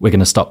 we're going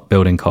to stop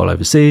building coal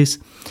overseas.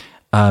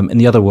 And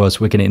the other was,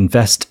 we're going to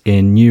invest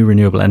in new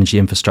renewable energy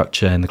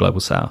infrastructure in the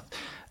global south.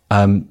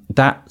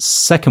 That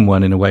second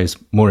one, in a way, is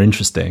more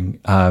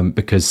interesting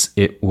because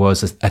it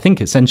was, I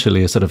think,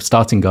 essentially a sort of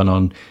starting gun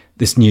on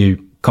this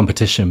new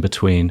competition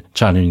between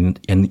China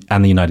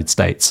and the United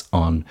States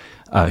on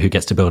who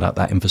gets to build out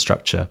that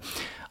infrastructure.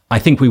 I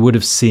think we would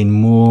have seen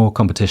more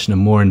competition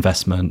and more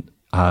investment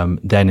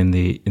then in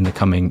the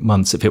coming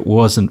months if it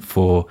wasn't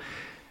for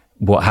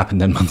what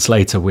happened then months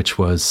later, which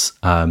was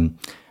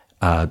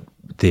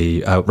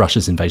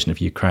Russia's invasion of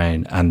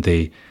Ukraine and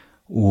the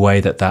way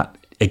that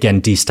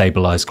again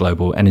destabilized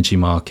global energy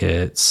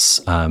markets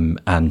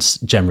and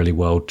generally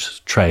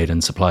world trade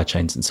and supply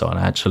chains and so on.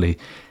 I actually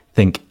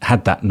think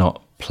had that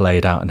not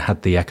played out and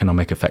had the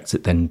economic effects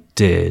it then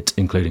did,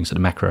 including sort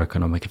of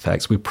macroeconomic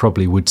effects, we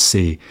probably would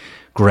see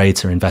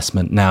greater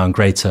investment now and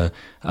greater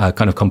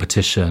kind of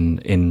competition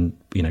in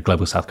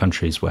global south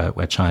countries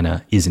where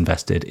China is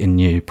invested in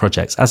new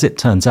projects. As it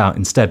turns out,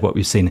 instead, what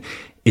we've seen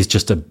is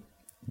just a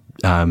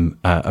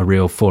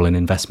real fall in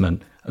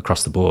investment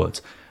across the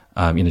board.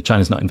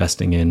 China's not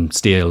investing in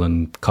steel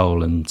and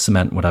coal and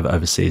cement, whatever,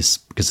 overseas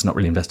because it's not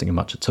really investing in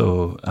much at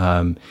all.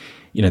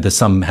 There's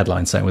some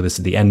headlines saying, well, this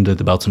is the end of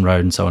the Belt and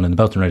Road and so on. And the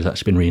Belt and Road has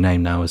actually been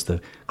renamed now as the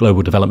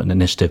Global Development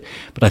Initiative.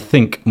 But I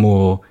think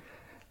more...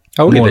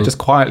 Oh, really? They just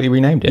quietly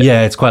renamed it?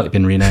 Yeah, it's quietly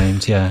been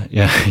renamed. Yeah.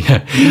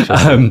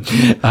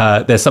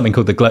 There's something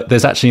called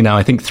there's actually now,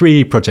 I think,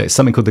 3 projects,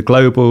 something called the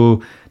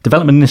Global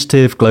Development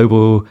Initiative,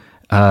 Global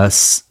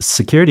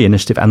Security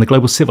Initiative, and the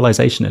Global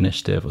Civilization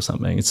Initiative or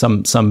something. It's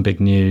some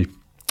big new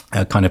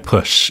kind of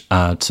push to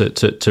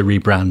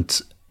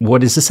rebrand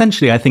what is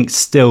essentially, I think,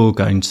 still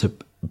going to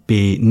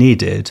be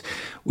needed,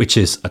 which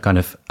is a kind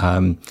of...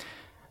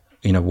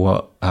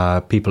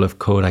 what people have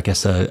called, I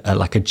guess,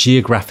 like a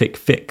geographic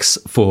fix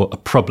for a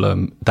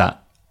problem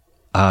that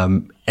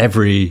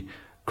every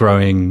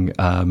growing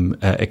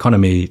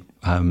economy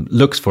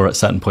looks for at a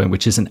certain point,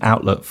 which is an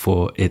outlet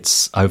for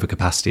its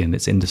overcapacity in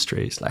its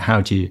industries. Like,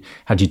 how do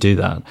you do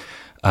that?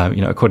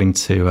 According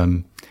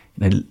to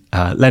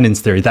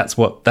Lenin's theory, that's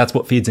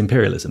what feeds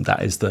imperialism.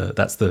 That's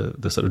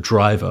the sort of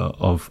driver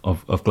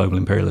of global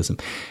imperialism.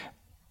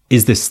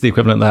 Is this the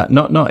equivalent of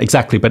that? Not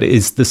exactly, but it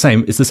is the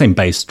same. It's the same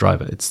base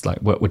driver. It's like,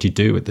 what do you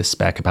do with this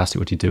spare capacity?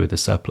 What do you do with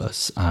this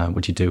surplus?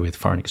 What do you do with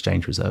foreign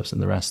exchange reserves and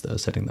the rest that are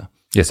sitting there?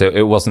 Yeah, so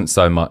it wasn't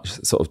so much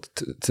sort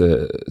of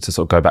to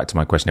sort of go back to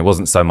my question. It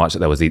wasn't so much that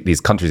there was these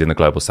countries in the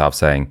global south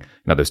saying,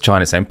 there was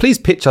China saying, please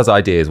pitch us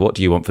ideas. What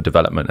do you want for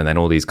development? And then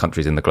all these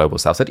countries in the global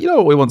south said,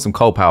 we want some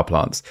coal power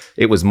plants.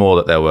 It was more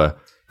that there were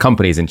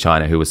companies in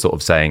China who were sort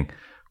of saying,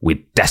 we're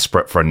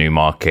desperate for a new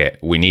market.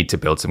 We need to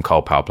build some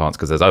coal power plants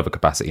because there's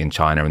overcapacity in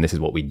China and this is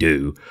what we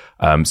do.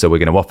 So we're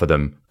going to offer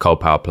them coal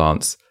power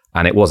plants.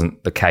 And it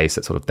wasn't the case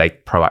that sort of they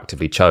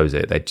proactively chose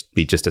it. They'd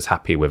be just as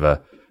happy with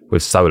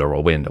solar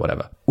or wind or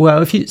whatever.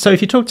 Well, if you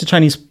talk to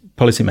Chinese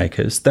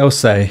policymakers, they'll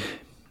say,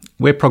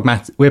 we're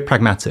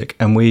pragmatic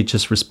and we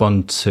just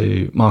respond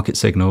to market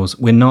signals.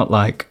 We're not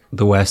like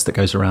the West that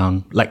goes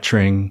around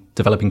lecturing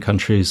developing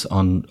countries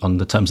on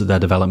the terms of their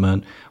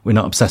development. We're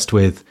not obsessed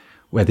with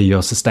whether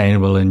you're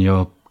sustainable and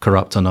you're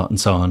corrupt or not,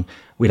 and so on.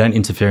 We don't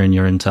interfere in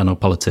your internal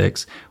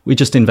politics. We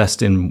just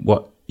invest in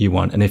what you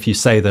want. And if you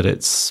say that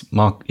it's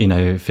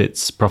if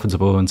it's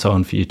profitable and so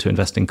on for you to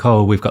invest in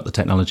coal, we've got the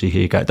technology.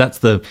 Here you go. That's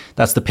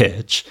the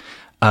pitch.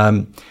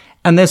 And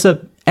there's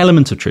an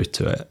element of truth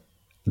to it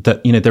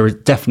that there are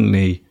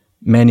definitely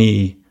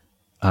many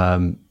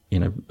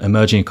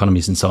emerging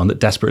economies and so on that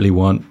desperately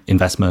want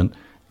investment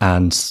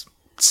and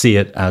see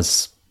it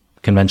as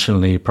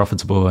conventionally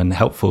profitable and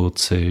helpful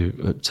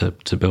to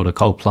build a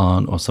coal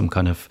plant or some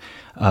kind of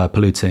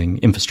polluting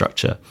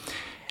infrastructure.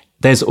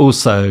 There's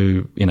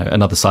also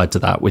another side to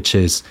that, which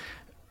is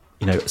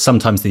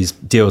sometimes these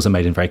deals are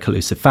made in very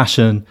collusive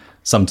fashion.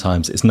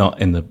 Sometimes it's not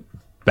in the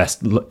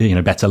best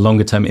better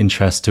longer term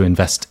interest to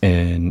invest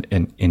in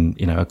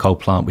a coal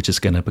plant which is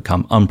going to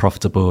become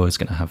unprofitable. It's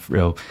going to have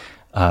real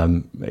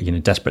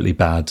desperately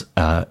bad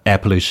air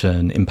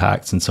pollution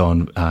impacts and so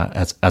on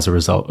as a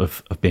result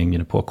of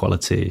being poor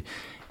quality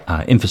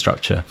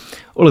infrastructure.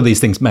 All of these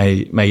things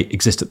may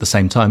exist at the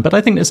same time, but I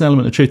think there's an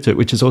element of truth to it,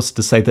 which is also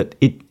to say that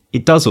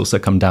it does also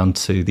come down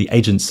to the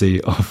agency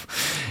of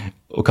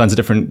all kinds of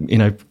different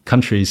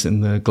countries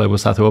in the global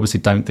south who obviously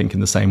don't think in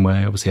the same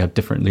way, obviously have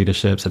different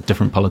leaderships, have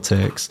different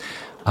politics,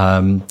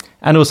 and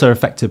also are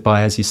affected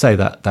by, as you say,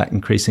 that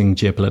increasing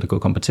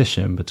geopolitical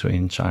competition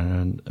between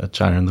China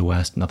and the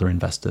West and other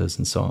investors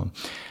and so on.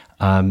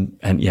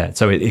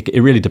 So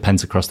it really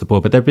depends across the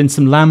board. But there have been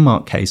some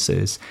landmark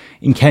cases.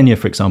 In Kenya,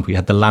 for example, you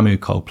had the Lamu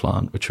coal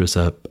plant, which was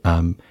a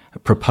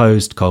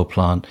proposed coal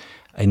plant.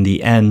 In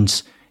the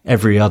end,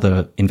 every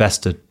other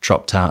investor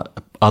dropped out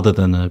other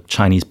than a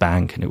Chinese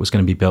bank, and it was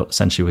going to be built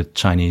essentially with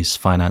Chinese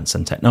finance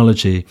and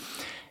technology,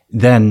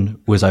 then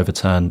was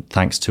overturned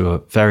thanks to a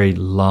very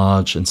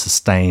large and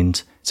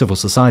sustained civil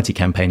society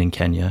campaign in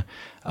Kenya,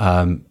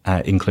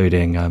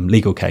 including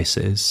legal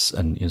cases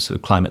and sort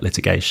of climate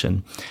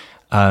litigation.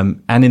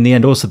 And in the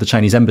end, also the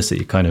Chinese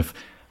embassy kind of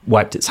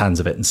wiped its hands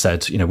of it and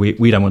said,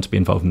 we don't want to be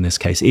involved in this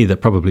case either,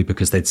 probably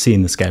because they'd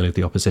seen the scale of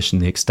the opposition,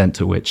 the extent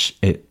to which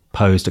it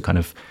posed a kind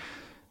of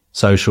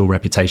social,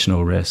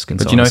 reputational risk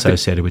and so on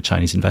associated with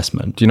Chinese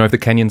investment. Do you know if the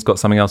Kenyans got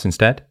something else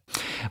instead?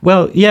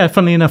 Well, yeah,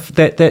 funnily enough,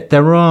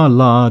 there are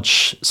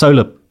large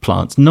solar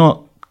plants,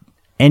 not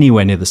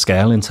anywhere near the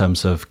scale in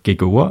terms of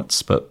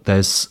gigawatts, but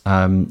there's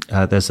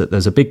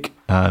a big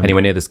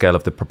anywhere near the scale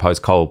of the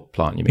proposed coal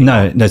plant, you mean?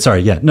 No, sorry,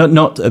 yeah,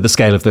 not at the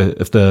scale of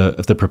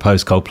the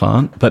proposed coal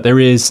plant, but there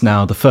is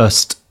now the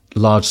first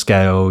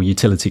large-scale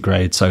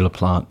utility-grade solar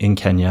plant in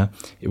Kenya.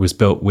 It was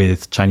built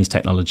with Chinese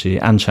technology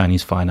and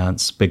Chinese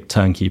finance, big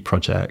turnkey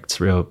project,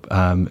 called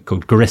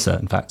Garissa.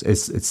 In fact,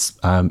 it's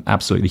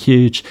absolutely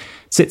huge.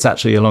 Sits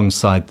actually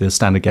alongside the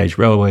standard gauge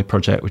railway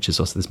project, which is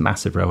also this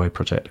massive railway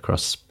project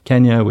across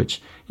Kenya,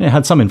 which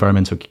had some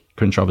environmental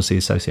controversy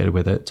associated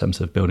with it in terms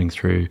of building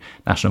through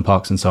national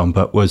parks and so on,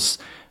 but was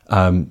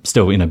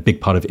still, a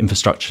big part of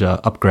infrastructure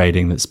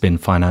upgrading that's been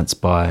financed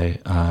by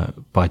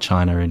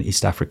China in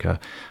East Africa,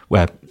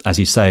 where, as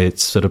you say,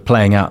 it's sort of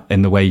playing out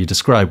in the way you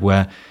describe,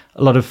 where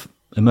a lot of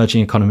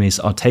emerging economies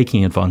are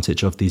taking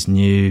advantage of these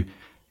new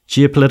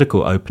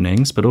geopolitical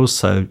openings, but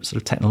also sort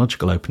of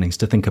technological openings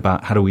to think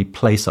about how do we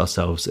place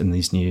ourselves in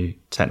these new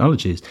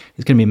technologies.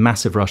 There's going to be a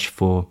massive rush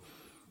for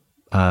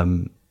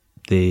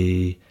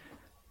the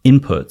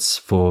inputs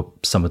for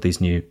some of these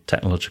new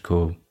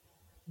technological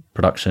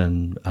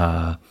production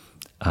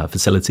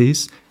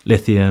facilities: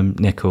 lithium,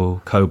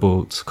 nickel,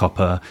 cobalt,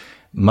 copper.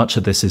 Much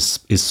of this is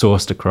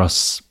sourced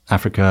across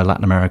Africa,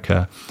 Latin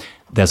America.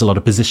 There's a lot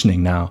of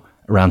positioning now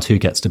around who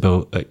gets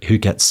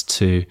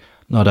to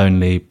not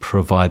only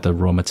provide the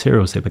raw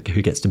materials here, but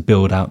who gets to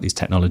build out these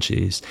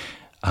technologies.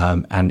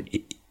 And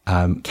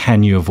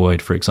can you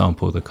avoid, for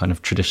example, the kind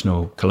of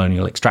traditional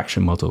colonial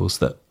extraction models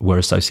that were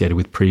associated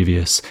with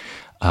previous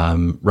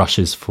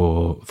rushes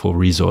for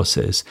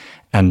resources?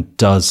 And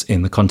does,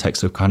 in the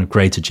context of kind of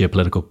greater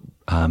geopolitical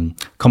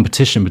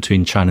competition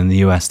between China and the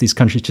US, these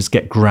countries just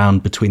get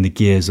ground between the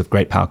gears of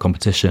great power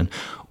competition,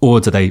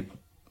 or do they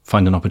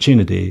find an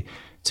opportunity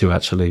to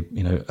actually,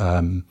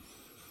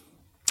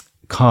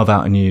 carve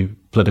out a new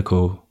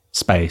political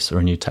space or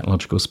a new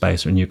technological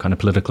space or a new kind of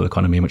political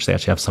economy in which they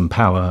actually have some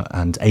power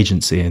and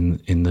agency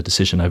in the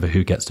decision over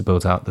who gets to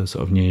build out the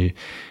sort of new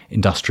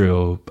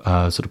industrial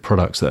sort of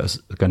products that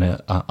are going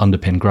to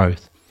underpin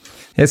growth?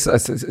 It's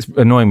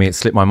annoying me. It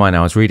slipped my mind.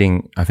 I was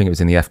reading, I think it was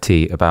in the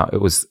FT, about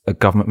it was a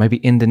government, maybe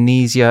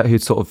Indonesia,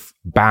 who'd sort of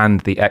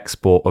banned the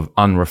export of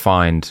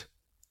unrefined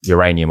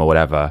uranium or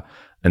whatever.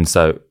 And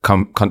so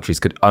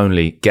countries could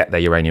only get their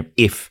uranium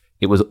if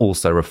it was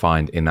also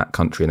refined in that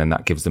country, and then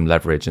that gives them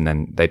leverage, and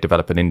then they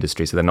develop an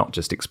industry. So they're not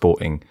just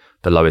exporting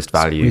the lowest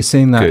value. We're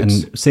seeing that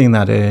goods. seeing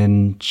that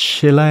in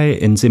Chile,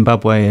 in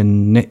Zimbabwe,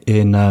 in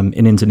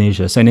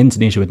Indonesia. So in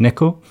Indonesia with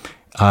nickel,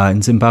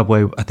 in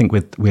Zimbabwe, I think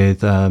with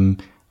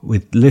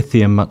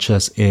lithium, much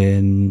as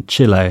in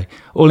Chile,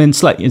 all in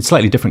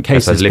slightly different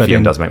cases. So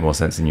lithium does make more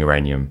sense than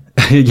uranium.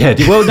 Yeah,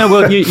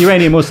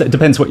 uranium also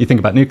depends what you think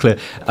about nuclear.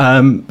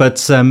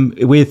 But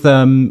with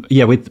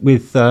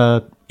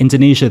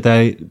Indonesia,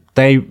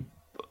 they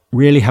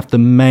really have the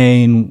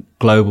main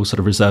global sort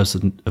of reserves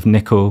of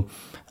nickel.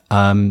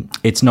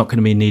 It's not going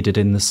to be needed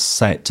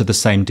to the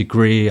same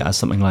degree as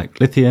something like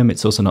lithium.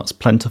 It's also not as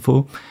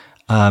plentiful,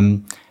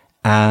 and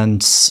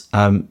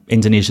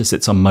Indonesia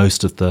sits on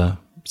most of the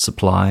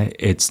supply.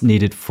 It's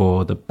needed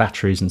for the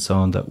batteries and so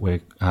on that we're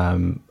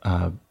going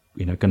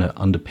to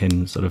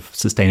underpin sort of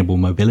sustainable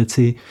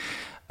mobility.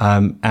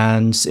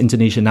 And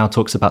Indonesia now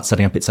talks about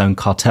setting up its own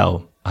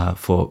cartel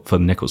for the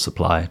nickel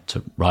supply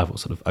to rival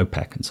sort of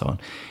OPEC and so on.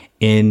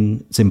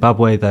 In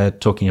Zimbabwe, they're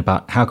talking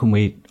about how can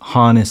we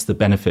harness the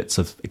benefits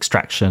of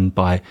extraction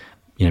by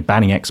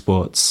banning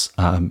exports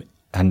and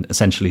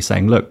essentially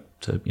saying, look,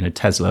 to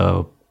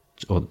Tesla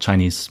or the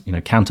Chinese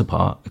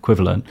counterpart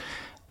equivalent,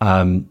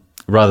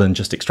 rather than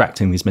just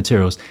extracting these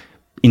materials,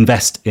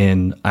 invest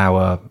in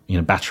our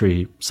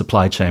battery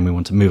supply chain. We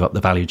want to move up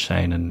the value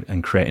chain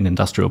and create an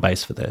industrial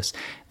base for this.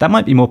 That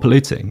might be more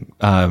polluting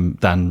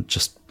than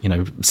just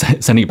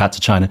sending it back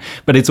to China,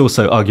 but it's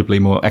also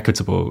arguably more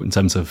equitable in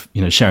terms of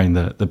sharing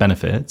the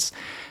benefits.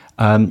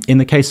 In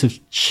the case of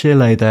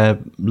Chile, they're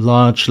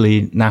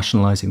largely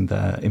nationalizing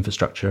their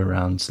infrastructure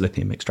around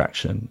lithium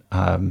extraction,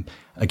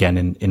 again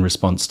in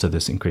response to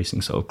this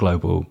increasing sort of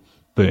global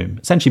boom,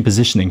 essentially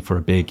positioning for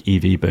a big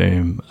EV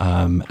boom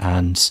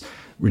and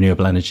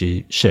renewable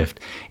energy shift.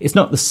 It's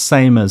not the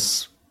same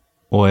as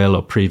oil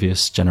or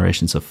previous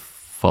generations of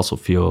fossil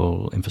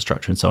fuel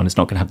infrastructure and so on. It's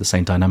not going to have the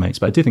same dynamics,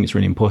 but I do think it's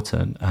really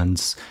important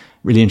and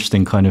really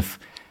interesting kind of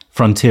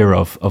frontier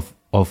of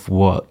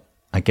what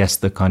I guess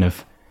the kind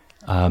of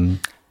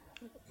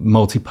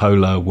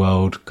multipolar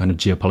world kind of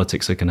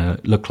geopolitics are going to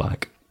look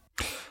like.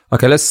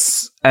 Okay,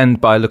 let's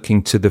end by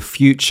looking to the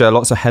future.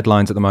 Lots of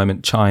headlines at the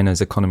moment. China's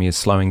economy is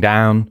slowing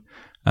down,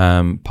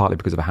 partly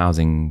because of a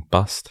housing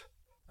bust,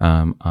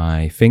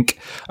 I think.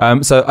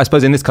 So I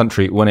suppose in this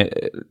country, when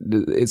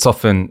it's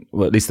often,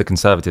 well, at least the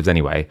Conservatives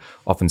anyway,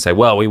 often say,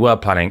 well, we were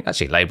planning,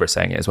 actually Labour is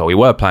saying it as well, we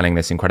were planning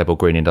this incredible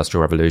green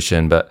industrial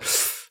revolution, but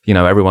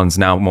everyone's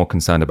now more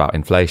concerned about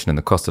inflation and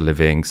the cost of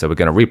living. So we're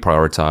going to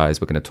reprioritize.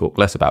 We're going to talk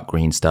less about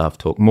green stuff,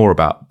 talk more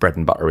about bread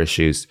and butter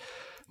issues.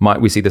 Might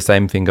we see the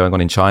same thing going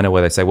on in China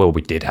where they say, well,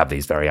 we did have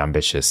these very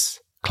ambitious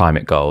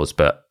climate goals,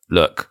 but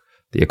look,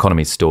 the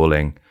economy's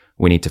stalling.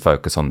 We need to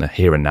focus on the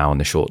here and now in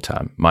the short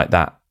term. Might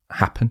that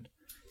happen?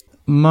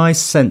 My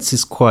sense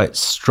is quite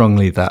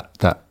strongly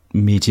that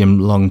medium,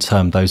 long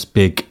term, those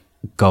big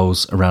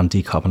goals around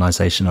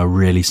decarbonisation are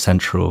really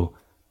central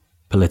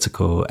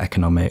political,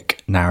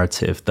 economic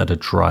narrative that are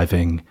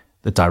driving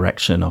the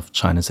direction of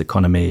China's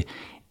economy,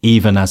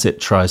 even as it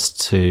tries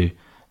to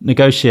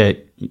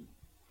negotiate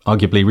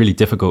arguably really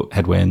difficult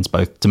headwinds,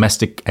 both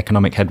domestic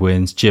economic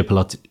headwinds,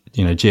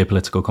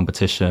 geopolitical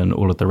competition,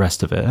 all of the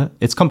rest of it.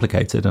 It's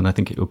complicated, and I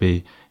think it will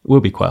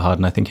be quite hard.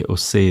 And I think it will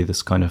see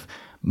this kind of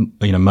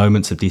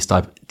moments of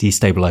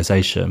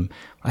destabilization.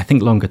 I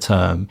think longer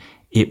term,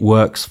 it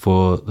works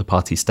for the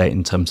party state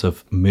in terms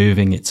of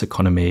moving its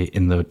economy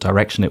in the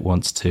direction it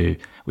wants to,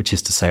 which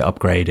is to say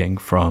upgrading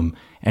from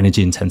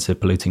energy-intensive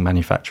polluting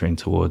manufacturing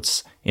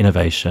towards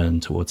innovation,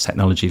 towards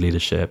technology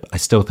leadership. I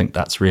still think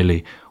that's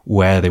really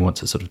where they want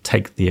to sort of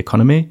take the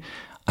economy.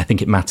 I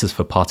think it matters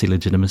for party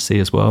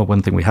legitimacy as well.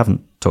 One thing we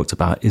haven't talked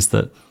about is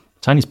that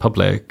Chinese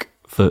public,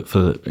 for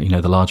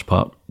the large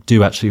part,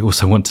 do actually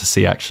also want to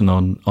see action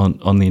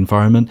on the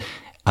environment.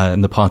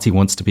 And the party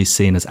wants to be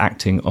seen as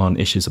acting on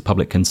issues of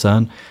public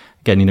concern.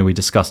 Again, we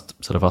discussed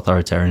sort of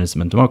authoritarianism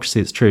and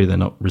democracy. It's true, they're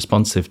not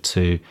responsive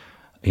to,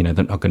 they're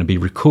not going to be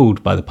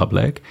recalled by the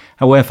public.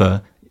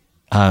 However,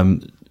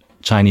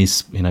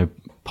 Chinese,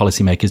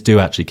 policymakers do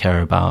actually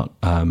care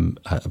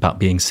about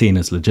being seen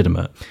as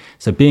legitimate.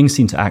 So being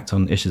seen to act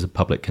on issues of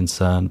public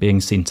concern,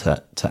 being seen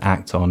to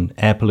act on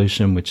air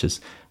pollution, which is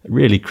a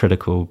really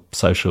critical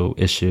social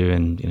issue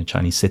in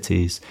Chinese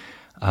cities,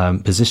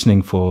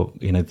 positioning for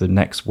the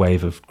next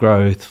wave of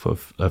growth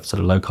of sort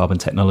of low carbon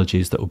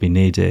technologies that will be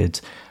needed,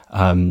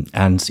 and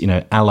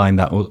allying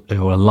that or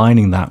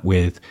aligning that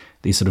with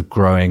these sort of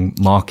growing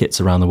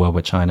markets around the world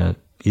where China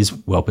is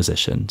well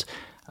positioned.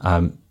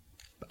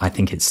 I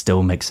think it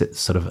still makes it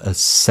sort of a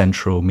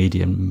central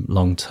medium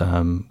long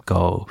term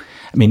goal.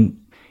 I mean,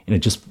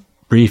 just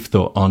brief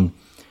thought on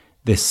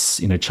this,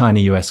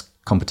 China-US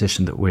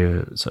competition that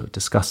we're sort of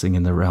discussing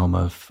in the realm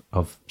of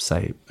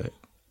say,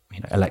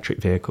 electric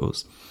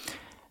vehicles.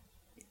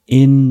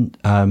 In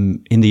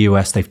the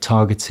US, they've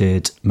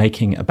targeted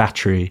making a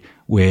battery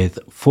with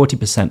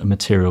 40% of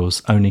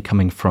materials only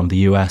coming from the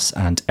US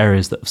and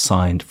areas that have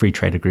signed free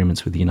trade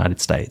agreements with the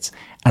United States.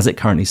 As it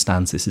currently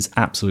stands, this is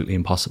absolutely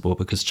impossible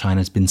because China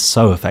has been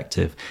so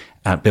effective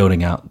at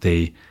building out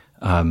the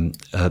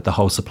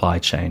whole supply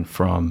chain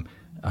from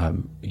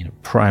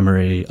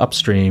primary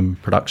upstream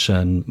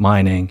production,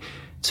 mining,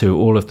 to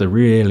all of the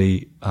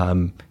really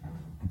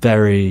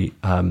very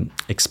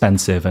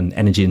expensive and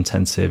energy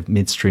intensive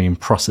midstream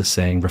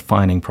processing,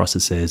 refining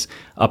processes,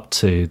 up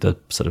to the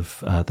sort of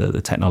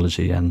the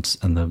technology and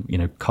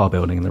the car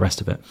building and the rest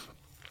of it.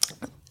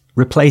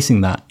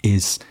 Replacing that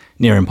is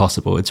near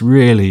impossible. It's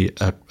really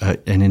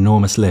an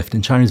enormous lift,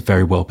 and China is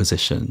very well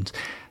positioned.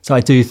 So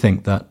I do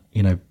think that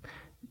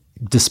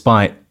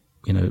despite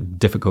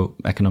difficult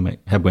economic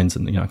headwinds,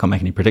 and I can't make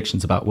any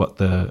predictions about what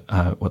the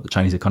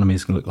Chinese economy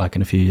is going to look like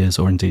in a few years,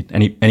 or indeed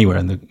anywhere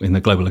in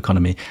the global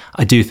economy.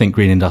 I do think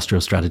green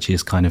industrial strategy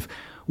is kind of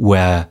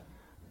where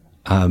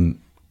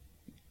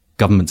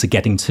governments are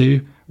getting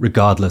to,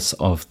 regardless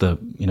of the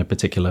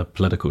particular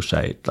political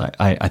shade.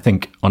 I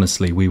think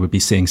honestly we would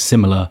be seeing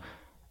similar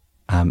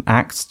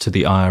acts to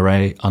the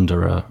IRA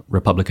under a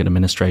Republican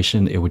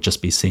administration. It would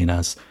just be seen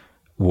as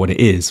what it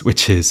is,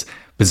 which is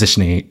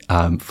positioning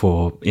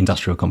for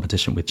industrial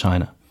competition with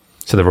China.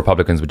 So the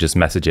Republicans would just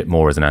message it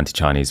more as an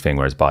anti-Chinese thing,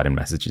 whereas Biden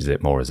messages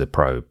it more as a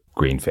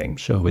pro-green thing.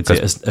 Sure, we'd see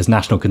it as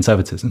national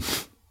conservatism.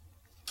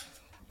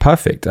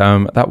 Perfect.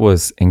 That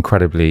was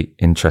incredibly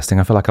interesting.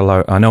 I feel like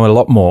I know a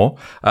lot more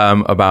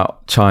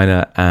about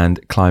China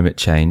and climate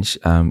change.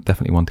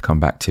 Definitely one to come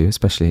back to,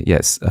 especially,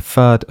 yes, a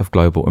third of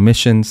global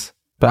emissions.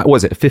 But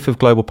was it a fifth of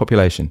global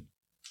population?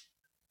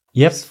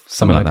 Yep,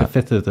 something like a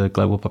fifth of the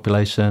global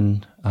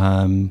population.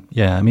 I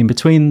mean,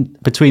 between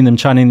them,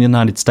 China and the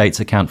United States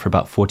account for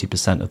about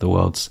 40% of the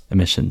world's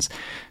emissions.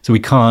 So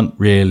we can't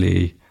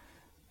really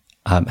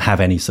have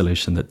any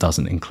solution that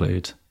doesn't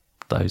include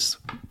those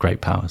great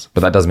powers.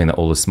 But that does mean that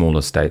all the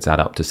smaller states add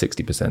up to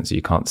 60%. So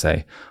you can't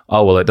say,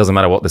 oh, well, it doesn't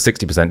matter what the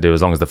 60% do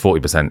as long as the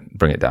 40%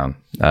 bring it down.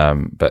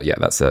 But yeah,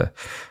 that's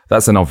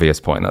an obvious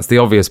point. That's the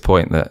obvious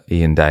point that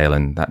Ian Dale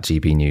and that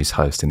GB News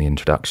host in the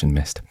introduction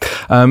missed.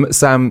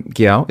 Sam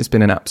Geall, it's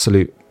been an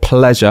absolute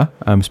pleasure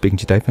speaking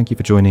to you today. Thank you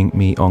for joining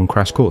me on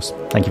Crash Course.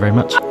 Thank you very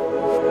much.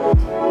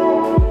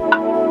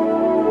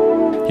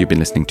 You've been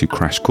listening to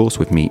Crash Course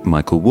with me,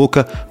 Michael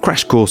Walker.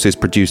 Crash Course is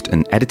produced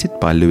and edited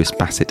by Lewis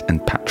Bassett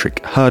and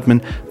Patrick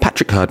Herdman.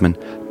 Patrick Herdman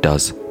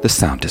does the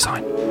sound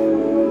design.